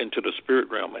look into the spirit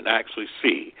realm and actually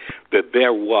see that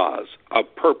there was a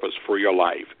purpose for your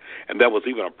life, and there was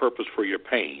even a purpose for your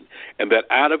pain, and that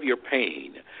out of your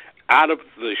pain, out of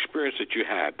the experience that you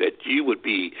had, that you would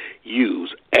be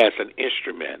used as an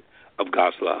instrument of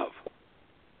God's love.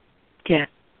 Yeah.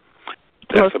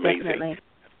 That's Most amazing. Definitely.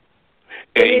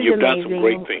 And you've done some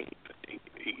great things.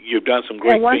 You've done some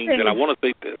great things, and I want to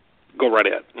say that. Go right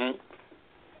ahead.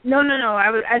 No.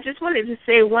 I just wanted to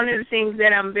say one of the things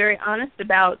that I'm very honest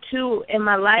about, too, in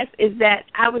my life is that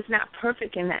I was not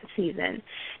perfect in that season.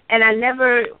 And I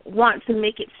never want to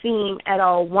make it seem at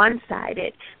all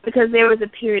one-sided, because there was a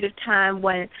period of time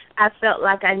when I felt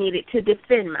like I needed to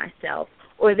defend myself,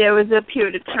 or there was a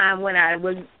period of time when I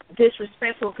was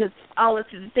disrespectful because all of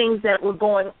the things that were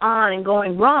going on and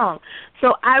going wrong.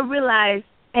 So I realized,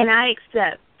 and I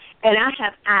accept, and I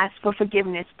have asked for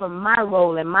forgiveness for my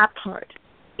role and my part.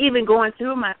 Even going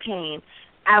through my pain,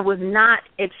 I was not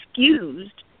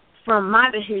excused from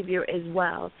my behavior as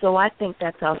well. So I think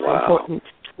that's also important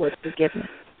towards forgiveness.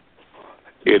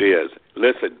 It is.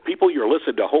 Listen, people, you're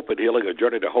listening to Hope and Healing, A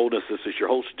Journey to Wholeness. This is your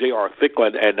host, J.R.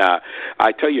 Thicklin, and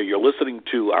I tell you, you're listening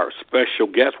to our special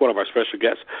guest, one of our special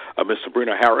guests, Ms.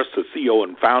 Sabrina Harris, the CEO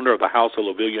and founder of the House of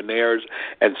Lavillionaires,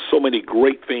 and so many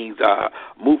great things,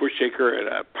 mover, shaker, and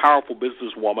a powerful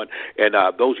businesswoman. And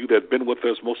those of you that have been with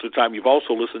us most of the time, you've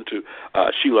also listened to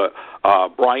Sheila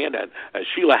Bryan, and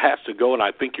Sheila has to go, and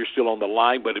I think you're still on the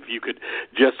line, but if you could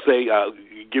just say,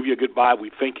 give you a goodbye,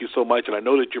 we thank you so much, and I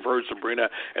know that you've heard Sabrina,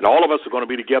 and all of us are going to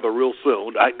be together real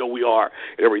soon. I know we are,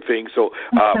 and everything. So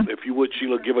if you would,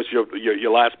 Sheila, give us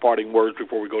your last parting words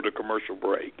before we go to commercial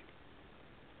break.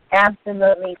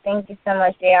 Absolutely. Thank you so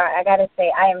much, JR. I got to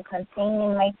say, I am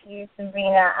containing my tears,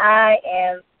 Sabrina. I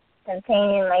am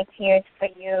containing my tears for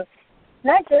you,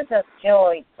 not just of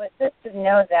joy, but just to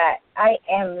know that I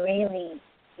am really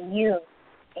you,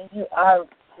 and you are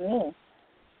me.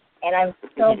 And I'm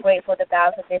so grateful to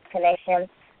God for this connection.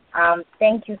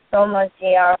 Thank you so much,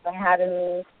 JR, for having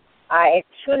me. I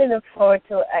truly look forward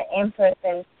to an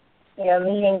in-person,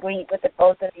 meet and greet with the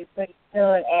both of you pretty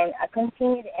soon, and I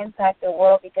continue to impact the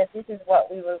world, because this is what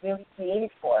we were really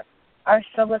created for. Our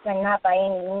struggles are not by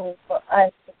any means for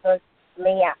us to first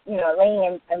lay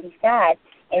and be sad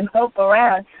and hope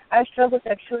around. Our struggles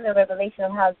are truly a revelation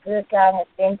of how good God has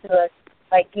been to us,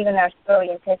 by giving our story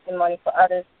and testimony for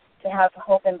others to have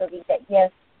hope and believe that,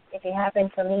 yes, if it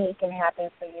happened for me, it can happen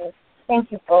for you. Thank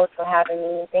you both for having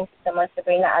me. Thank you so much,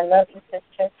 Sabrina. I love you,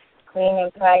 sister, Queen in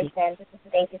Christ, and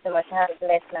thank you so much. Have a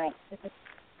blessed night.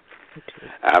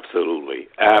 Absolutely.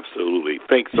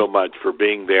 Thanks so much for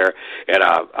being there. And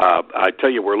I tell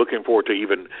you, we're looking forward to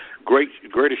even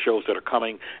greater shows that are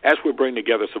coming as we bring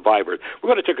together survivors. We're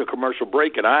going to take a commercial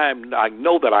break, and I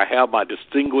know that I have my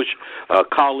distinguished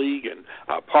colleague and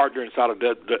partner inside of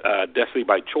Destiny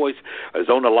by Choice is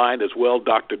on the line as well,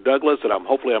 Dr. Douglas, and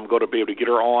hopefully I'm going to be able to get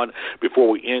her on before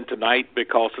we end tonight,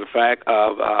 because of the fact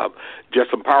of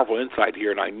just some powerful insight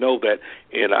here. And I know that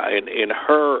in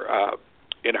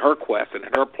her quest and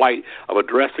in her plight of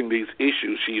addressing these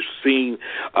issues, she's seen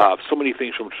so many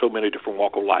things from so many different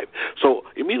walks of life. So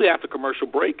immediately after commercial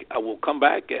break, we'll come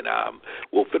back and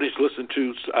we'll finish listening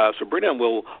to Sabrina, and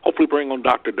we'll hopefully bring on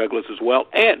Dr. Douglas as well.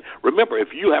 And remember,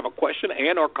 if you have a question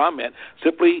and or comment,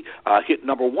 simply hit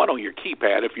number 1 on your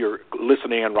keypad if you're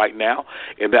listening in right now,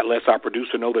 and that lets our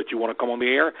producer know that you want to come on the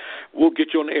air. We'll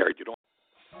get you on the air. You don't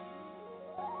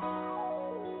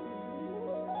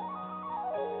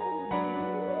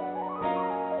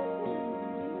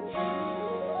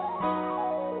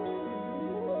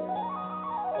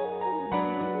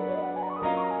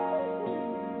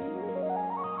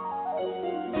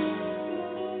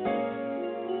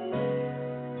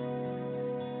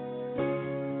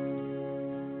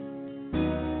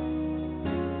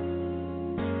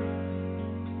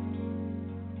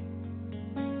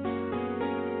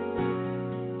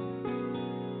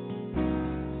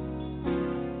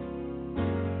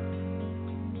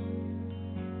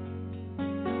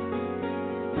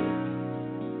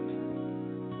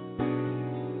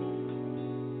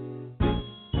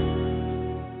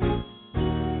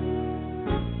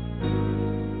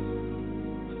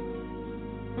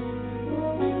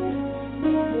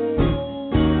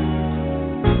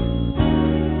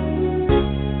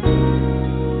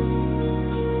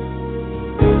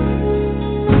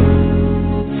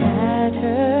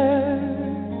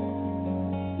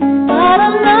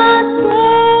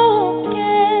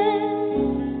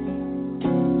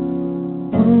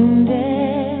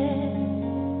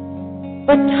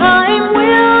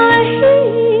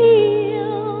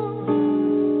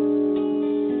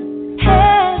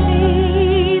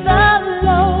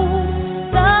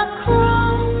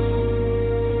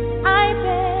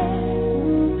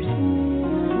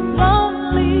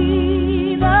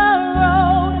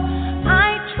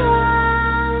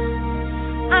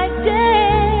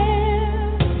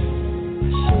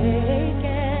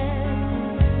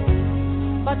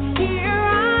what's here.